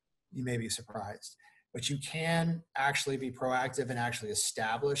 You may be surprised, but you can actually be proactive and actually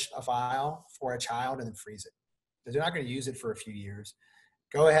establish a file for a child and then freeze it. Because they're not going to use it for a few years.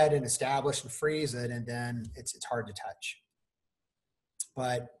 Go ahead and establish and freeze it, and then it's hard to touch.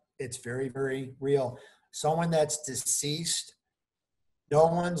 But it's very, very real. Someone that's deceased, no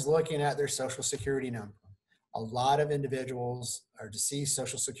one's looking at their social security number. A lot of individuals are deceased,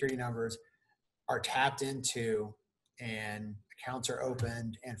 social security numbers are tapped into, and accounts are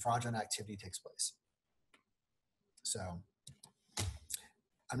opened, and fraudulent activity takes place. So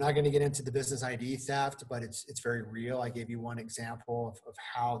I'm not going to get into the business ID theft, but it's very real. I gave you one example of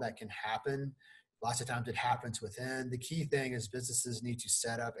how that can happen. Lots of times it happens within. The key thing is businesses need to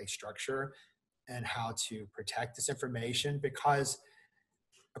set up a structure and how to protect this information, because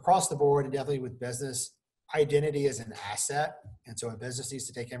across the board, and definitely with business, identity is an asset. And so a business needs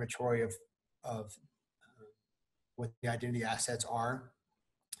to take inventory of what the identity assets are.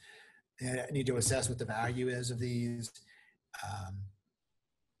 And need to assess what the value is of these,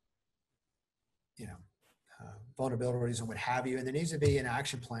 vulnerabilities and what have you. And there needs to be an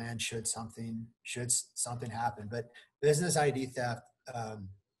action plan should something happen. But business ID theft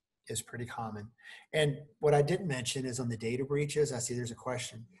is pretty common. And what I didn't mention is on the data breaches. I see there's a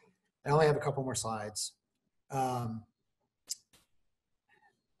question. I only have a couple more slides.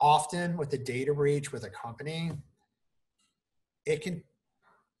 Often with the data breach with a company, it can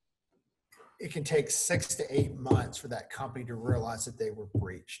take 6 to 8 months for that company to realize that they were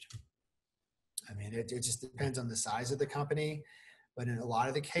breached. I mean, it just depends on the size of the company, but in a lot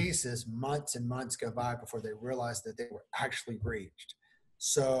of the cases, months and months go by before they realize that they were actually breached.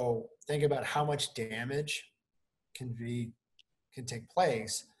 So think about how much damage can take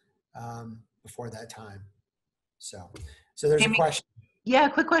place before that time. So there's a question. Yeah,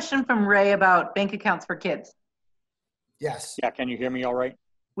 quick question from Ray about bank accounts for kids. Yes. Yeah, can you hear me all right?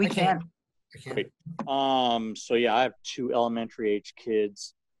 We I can. Great. So yeah, I have 2 elementary age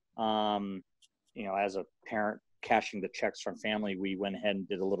kids. As a parent cashing the checks from family, we went ahead and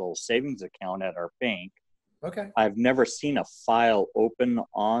did a little savings account at our bank. Okay. I've never seen a file open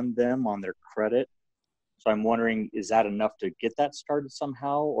on them on their credit. So I'm wondering, is that enough to get that started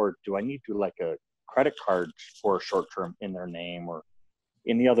somehow? Or do I need to like a credit card for a short term in their name, or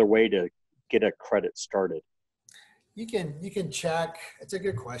any other way to get a credit started? You can check. It's a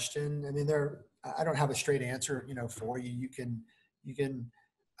good question. I mean, I don't have a straight answer, for you. You can,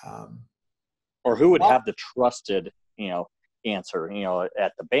 or who would have the trusted, answer,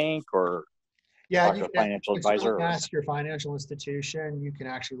 at the bank, or yeah, you can financial advisor. Ask your financial institution. You can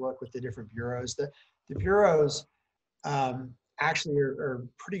actually look with the different bureaus. The bureaus actually are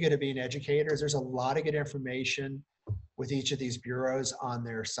pretty good at being educators. There's a lot of good information with each of these bureaus on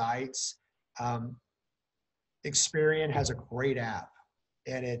their sites. Experian has a great app,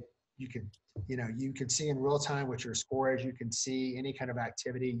 and you can see in real time what your score is. You can see any kind of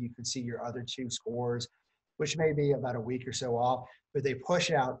activity. You can see your other 2 scores, which may be about a week or so off, but they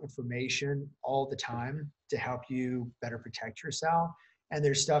push out information all the time to help you better protect yourself. And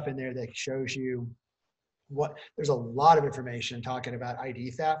there's stuff in there that shows you there's a lot of information talking about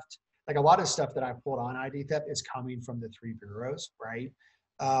ID theft. Like a lot of stuff that I pulled on ID theft is coming from the 3 bureaus, right?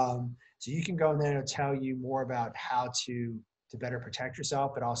 So you can go in there and tell you more about how to better protect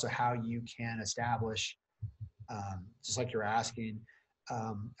yourself, but also how you can establish just like you're asking,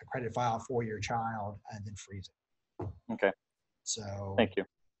 a credit file for your child and then freeze it. Okay. So Thank you.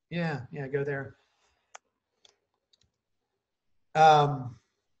 yeah, go there.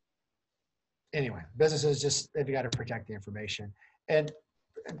 Anyway, businesses they've got to protect the information. And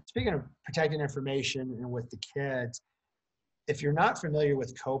speaking of protecting information and with the kids, if you're not familiar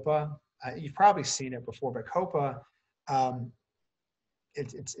with COPA, you've probably seen it before, but COPA,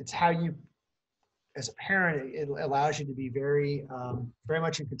 it's how you, as a parent, it allows you to be very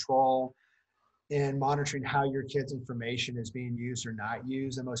much in control in monitoring how your kids' information is being used or not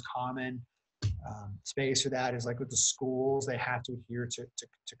used. The most common space for that is like with the schools, they have to adhere to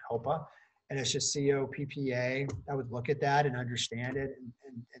COPA. And it's just COPPA. I would look at that and understand it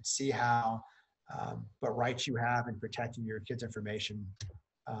and see how, what rights you have in protecting your kids' information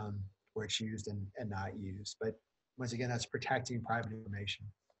where it's used and not used. But once again, that's protecting private information.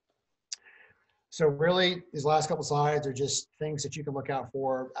 So really, these last couple slides are just things that you can look out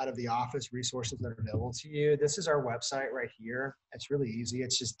for out of the office, resources that are available to you. This is our website right here. It's really easy.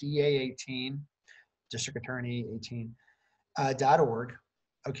 It's just DA18, District Attorney 18, .org.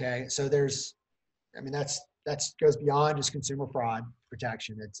 Okay, so there's, I mean, that's goes beyond just consumer fraud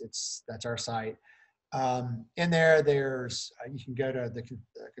protection. That's our site. In there's you can go to the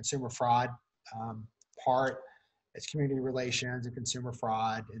consumer fraud part. It's community relations and consumer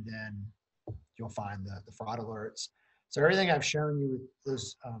fraud, and then you'll find the fraud alerts. So everything I've shown you with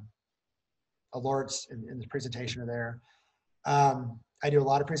those alerts in the presentation are there. I do a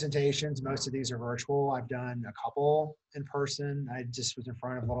lot of presentations. Most of these are virtual. I've done a couple in person. I just was in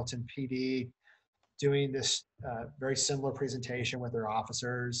front of Littleton PD doing this very similar presentation with their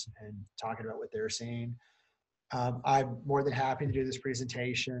officers and talking about what they're seeing. I'm more than happy to do this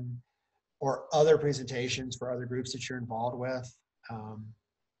presentation or other presentations for other groups that you're involved with.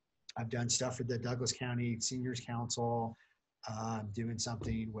 I've done stuff with the Douglas County Seniors Council. I'm doing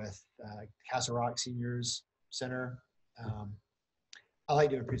something with Castle Rock Seniors Center. I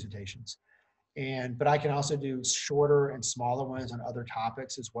like doing presentations, but I can also do shorter and smaller ones on other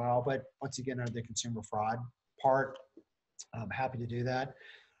topics as well. But once again, on the consumer fraud part, I'm happy to do that.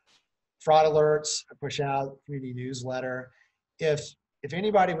 Fraud alerts, I push out community newsletter. If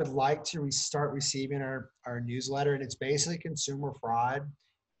anybody would like to start receiving our newsletter, and it's basically consumer fraud,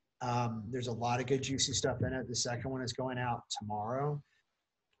 there's a lot of good juicy stuff in it. The second one is going out tomorrow.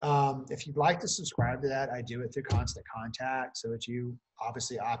 If you'd like to subscribe to that, I do it through Constant Contact. So it's you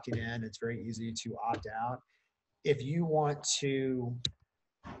obviously opting in. It's very easy to opt out. If you want to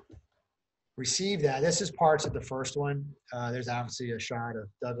receive that, this is parts of the first one. There's obviously a shot of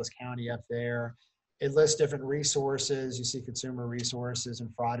Douglas County up there. It lists different resources. You see consumer resources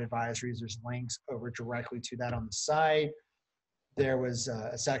and fraud advisories. There's links over directly to that on the site. There was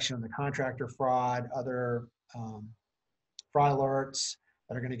a section on the contractor fraud, other fraud alerts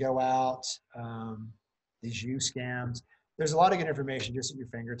that are going to go out, these use scams. There's a lot of good information just at your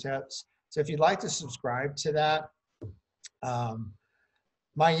fingertips. So if you'd like to subscribe to that,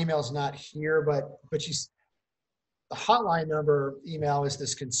 my email is not here, but the hotline number email is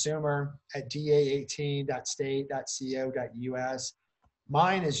this consumer@da18.state.co.us.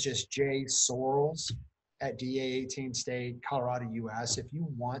 Mine is just J Sorrells at DA18 State, Colorado, US. If you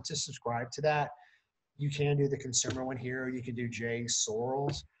want to subscribe to that, you can do the consumer one here. You can do J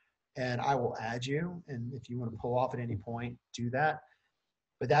Sorrells, and I will add you. And if you want to pull off at any point, do that.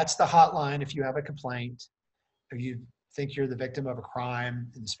 But that's the hotline. If you have a complaint, or you think you're the victim of a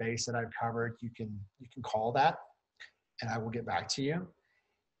crime in the space that I've covered, you can call that, and I will get back to you.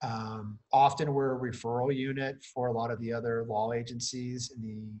 Often we're a referral unit for a lot of the other law agencies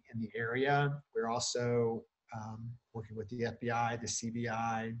in the area. We're also working with the FBI, the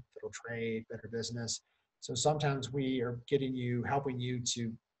CBI, Federal Trade, Better Business. So sometimes we are helping you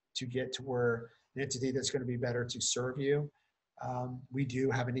to get to where an entity that's going to be better to serve you. We do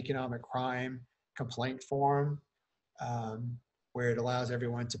have an economic crime complaint form where it allows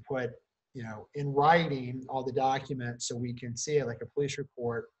everyone to put, in writing all the documents so we can see it like a police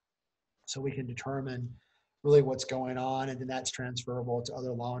report, so we can determine really what's going on, and then that's transferable to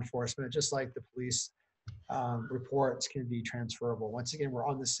other law enforcement, just like the police reports can be transferable. Once again, we're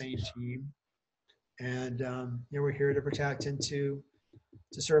on the same team, and we're here to protect and to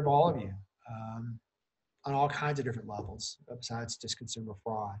serve all of you on all kinds of different levels besides just consumer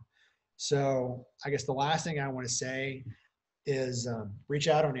fraud. So I guess the last thing I want to say is reach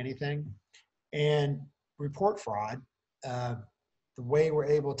out on anything and report fraud. The way we're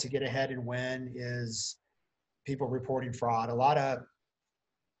able to get ahead and win is people reporting fraud. A lot of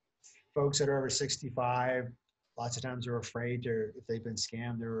folks that are over 65, lots of times are afraid if they've been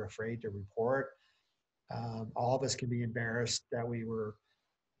scammed, they're afraid to report. All of us can be embarrassed that we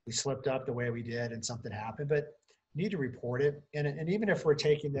slipped up the way we did and something happened, but you need to report it. And even if we're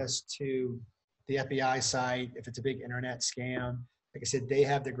taking this to the FBI site, if it's a big internet scam, like I said, they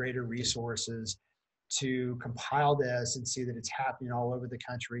have the greater resources to compile this and see that it's happening all over the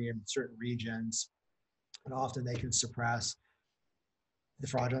country in certain regions. And often they can suppress the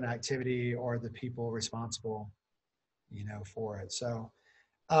fraudulent activity or the people responsible, for it. So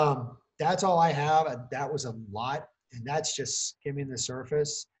that's all I have. That was a lot, and that's just skimming the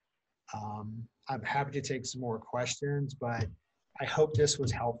surface. I'm happy to take some more questions, but I hope this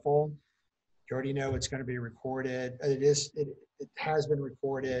was helpful. You already know it's going to be recorded. It has been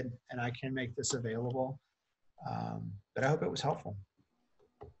recorded, and I can make this available. But I hope it was helpful.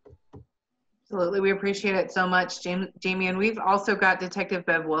 Absolutely. We appreciate it so much, Jamie. And we've also got Detective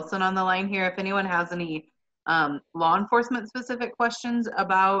Bev Wilson on the line here. If anyone has any law enforcement specific questions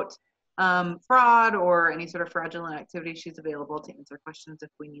about fraud or any sort of fraudulent activity, she's available to answer questions if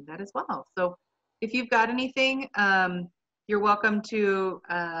we need that as well. So if you've got anything, you're welcome to,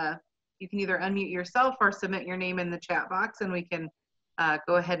 you can either unmute yourself or submit your name in the chat box, and we can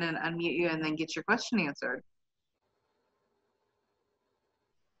go ahead and unmute you and then get your question answered.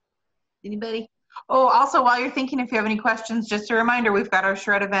 Anybody? Oh, also, while you're thinking, if you have any questions, just a reminder, we've got our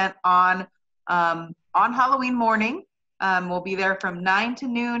shred event on Halloween morning. We'll be there from 9 to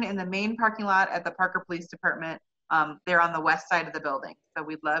noon in the main parking lot at the Parker Police Department. They're on the west side of the building. So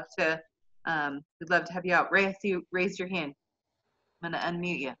we'd love to have you out. Ray, I see you raise your hand. I'm gonna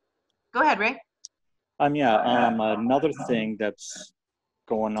unmute you. Go ahead, Ray. Another thing that's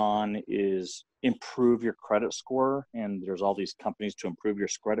going on is improve your credit score, and there's all these companies to improve your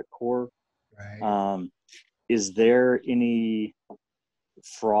credit score. Right. Is there any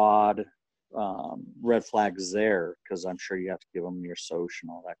fraud red flags there? Because I'm sure you have to give them your social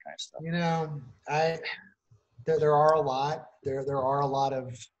and all that kind of stuff. There are a lot. There are a lot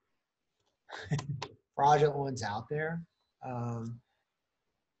of fraudulent ones out there.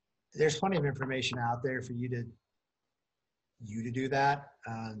 There's plenty of information out there for you to do that.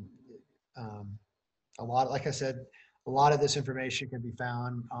 A lot, like I said, a lot of this information can be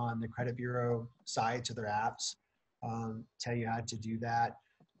found on the credit bureau sites or their apps. Tell you how to do that.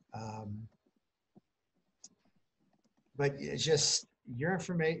 But it's just your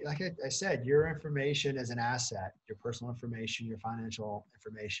information. Like I said, your information is an asset. Your personal information, your financial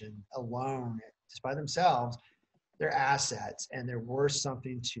information alone, just by themselves, they're assets, and they're worth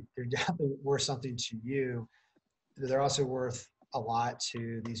something to. They're definitely worth something to you. They're also worth a lot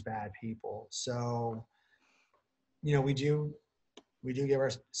to these bad people. So, we do give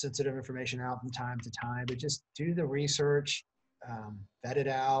our sensitive information out from time to time, but just do the research, vet it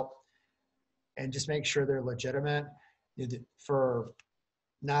out, and just make sure they're legitimate. For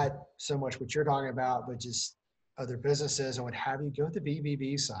not so much what you're talking about, but just other businesses and what have you, go to the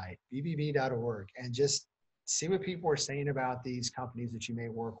BBB site, bbb.org, and just see what people are saying about these companies that you may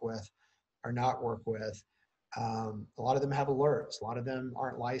work with or not work with. A lot of them have alerts. A lot of them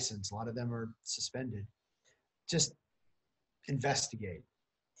aren't licensed. A lot of them are suspended. Just investigate.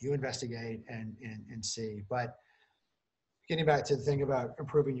 You investigate and see. But getting back to the thing about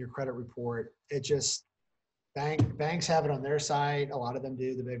improving your credit report, it just, banks have it on their site. A lot of them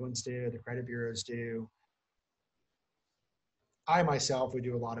do. The big ones do. The credit bureaus do. I myself would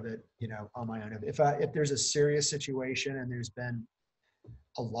do a lot of it, on my own. If there's a serious situation and there's been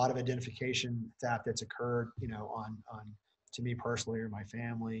a lot of identification theft that's occurred, on to me personally or my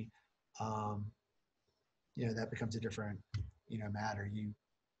family, that becomes a different, matter. You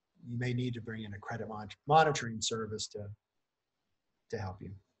may need to bring in a credit monitoring service to help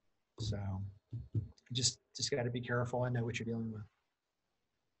you. So just got to be careful and know what you're dealing with.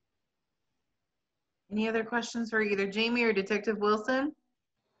 Any other questions for either Jamie or Detective Wilson?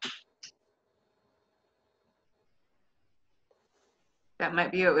 That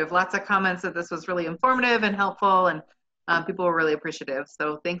might be it. We have lots of comments that this was really informative and helpful, and people were really appreciative.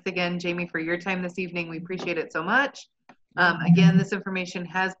 So thanks again, Jamie, for your time this evening. We appreciate it so much. Again, this information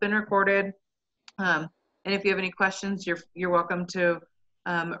has been recorded. And if you have any questions, you're welcome to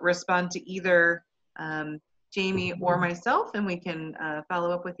respond to either Jamie or myself, and we can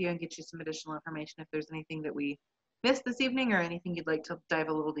follow up with you and get you some additional information if there's anything that we missed this evening or anything you'd like to dive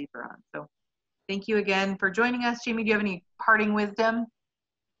a little deeper on. So thank you again for joining us. Jamie, do you have any parting wisdom?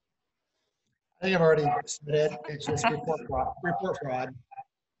 I think I've already said it. It's just report fraud.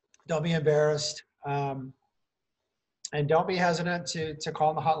 Don't be embarrassed. And don't be hesitant to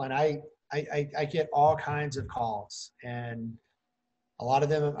call the hotline. I get all kinds of calls, and a lot of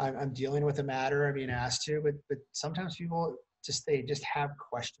them I'm dealing with a matter I'm being asked to, but sometimes people they just have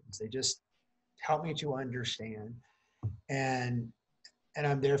questions. They just help me to understand. And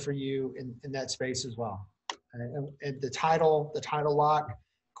I'm there for you in that space as well. And the title lock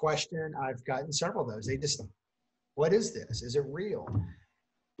question, I've gotten several of those. They just, what is this? Is it real?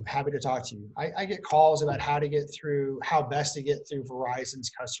 Happy to talk to you. I get calls about how best to get through Verizon's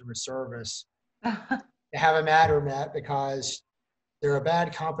customer service. They have a matter met because they're a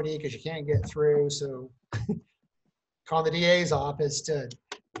bad company because you can't get through. So call the DA's office to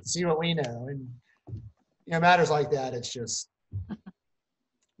see what we know. And, matters like that, it's just,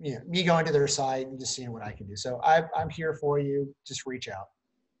 me going to their site and just seeing what I can do. So I'm here for you. Just reach out.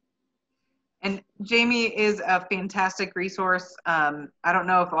 And Jamie is a fantastic resource. I don't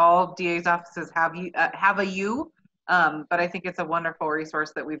know if all DA's offices have a you, but I think it's a wonderful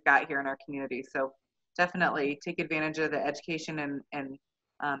resource that we've got here in our community. So definitely take advantage of the education and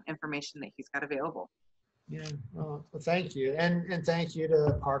information that he's got available. Yeah, well, thank you. And thank you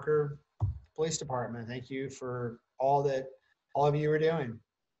to Parker Police Department. Thank you for all of you are doing.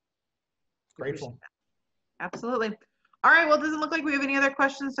 Grateful. Absolutely. All right, well, it doesn't look like we have any other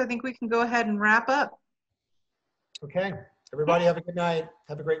questions, so I think we can go ahead and wrap up. Okay, everybody have a good night.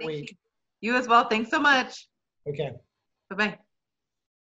 Have a great week. You as well. Thanks so much. Okay. Bye-bye.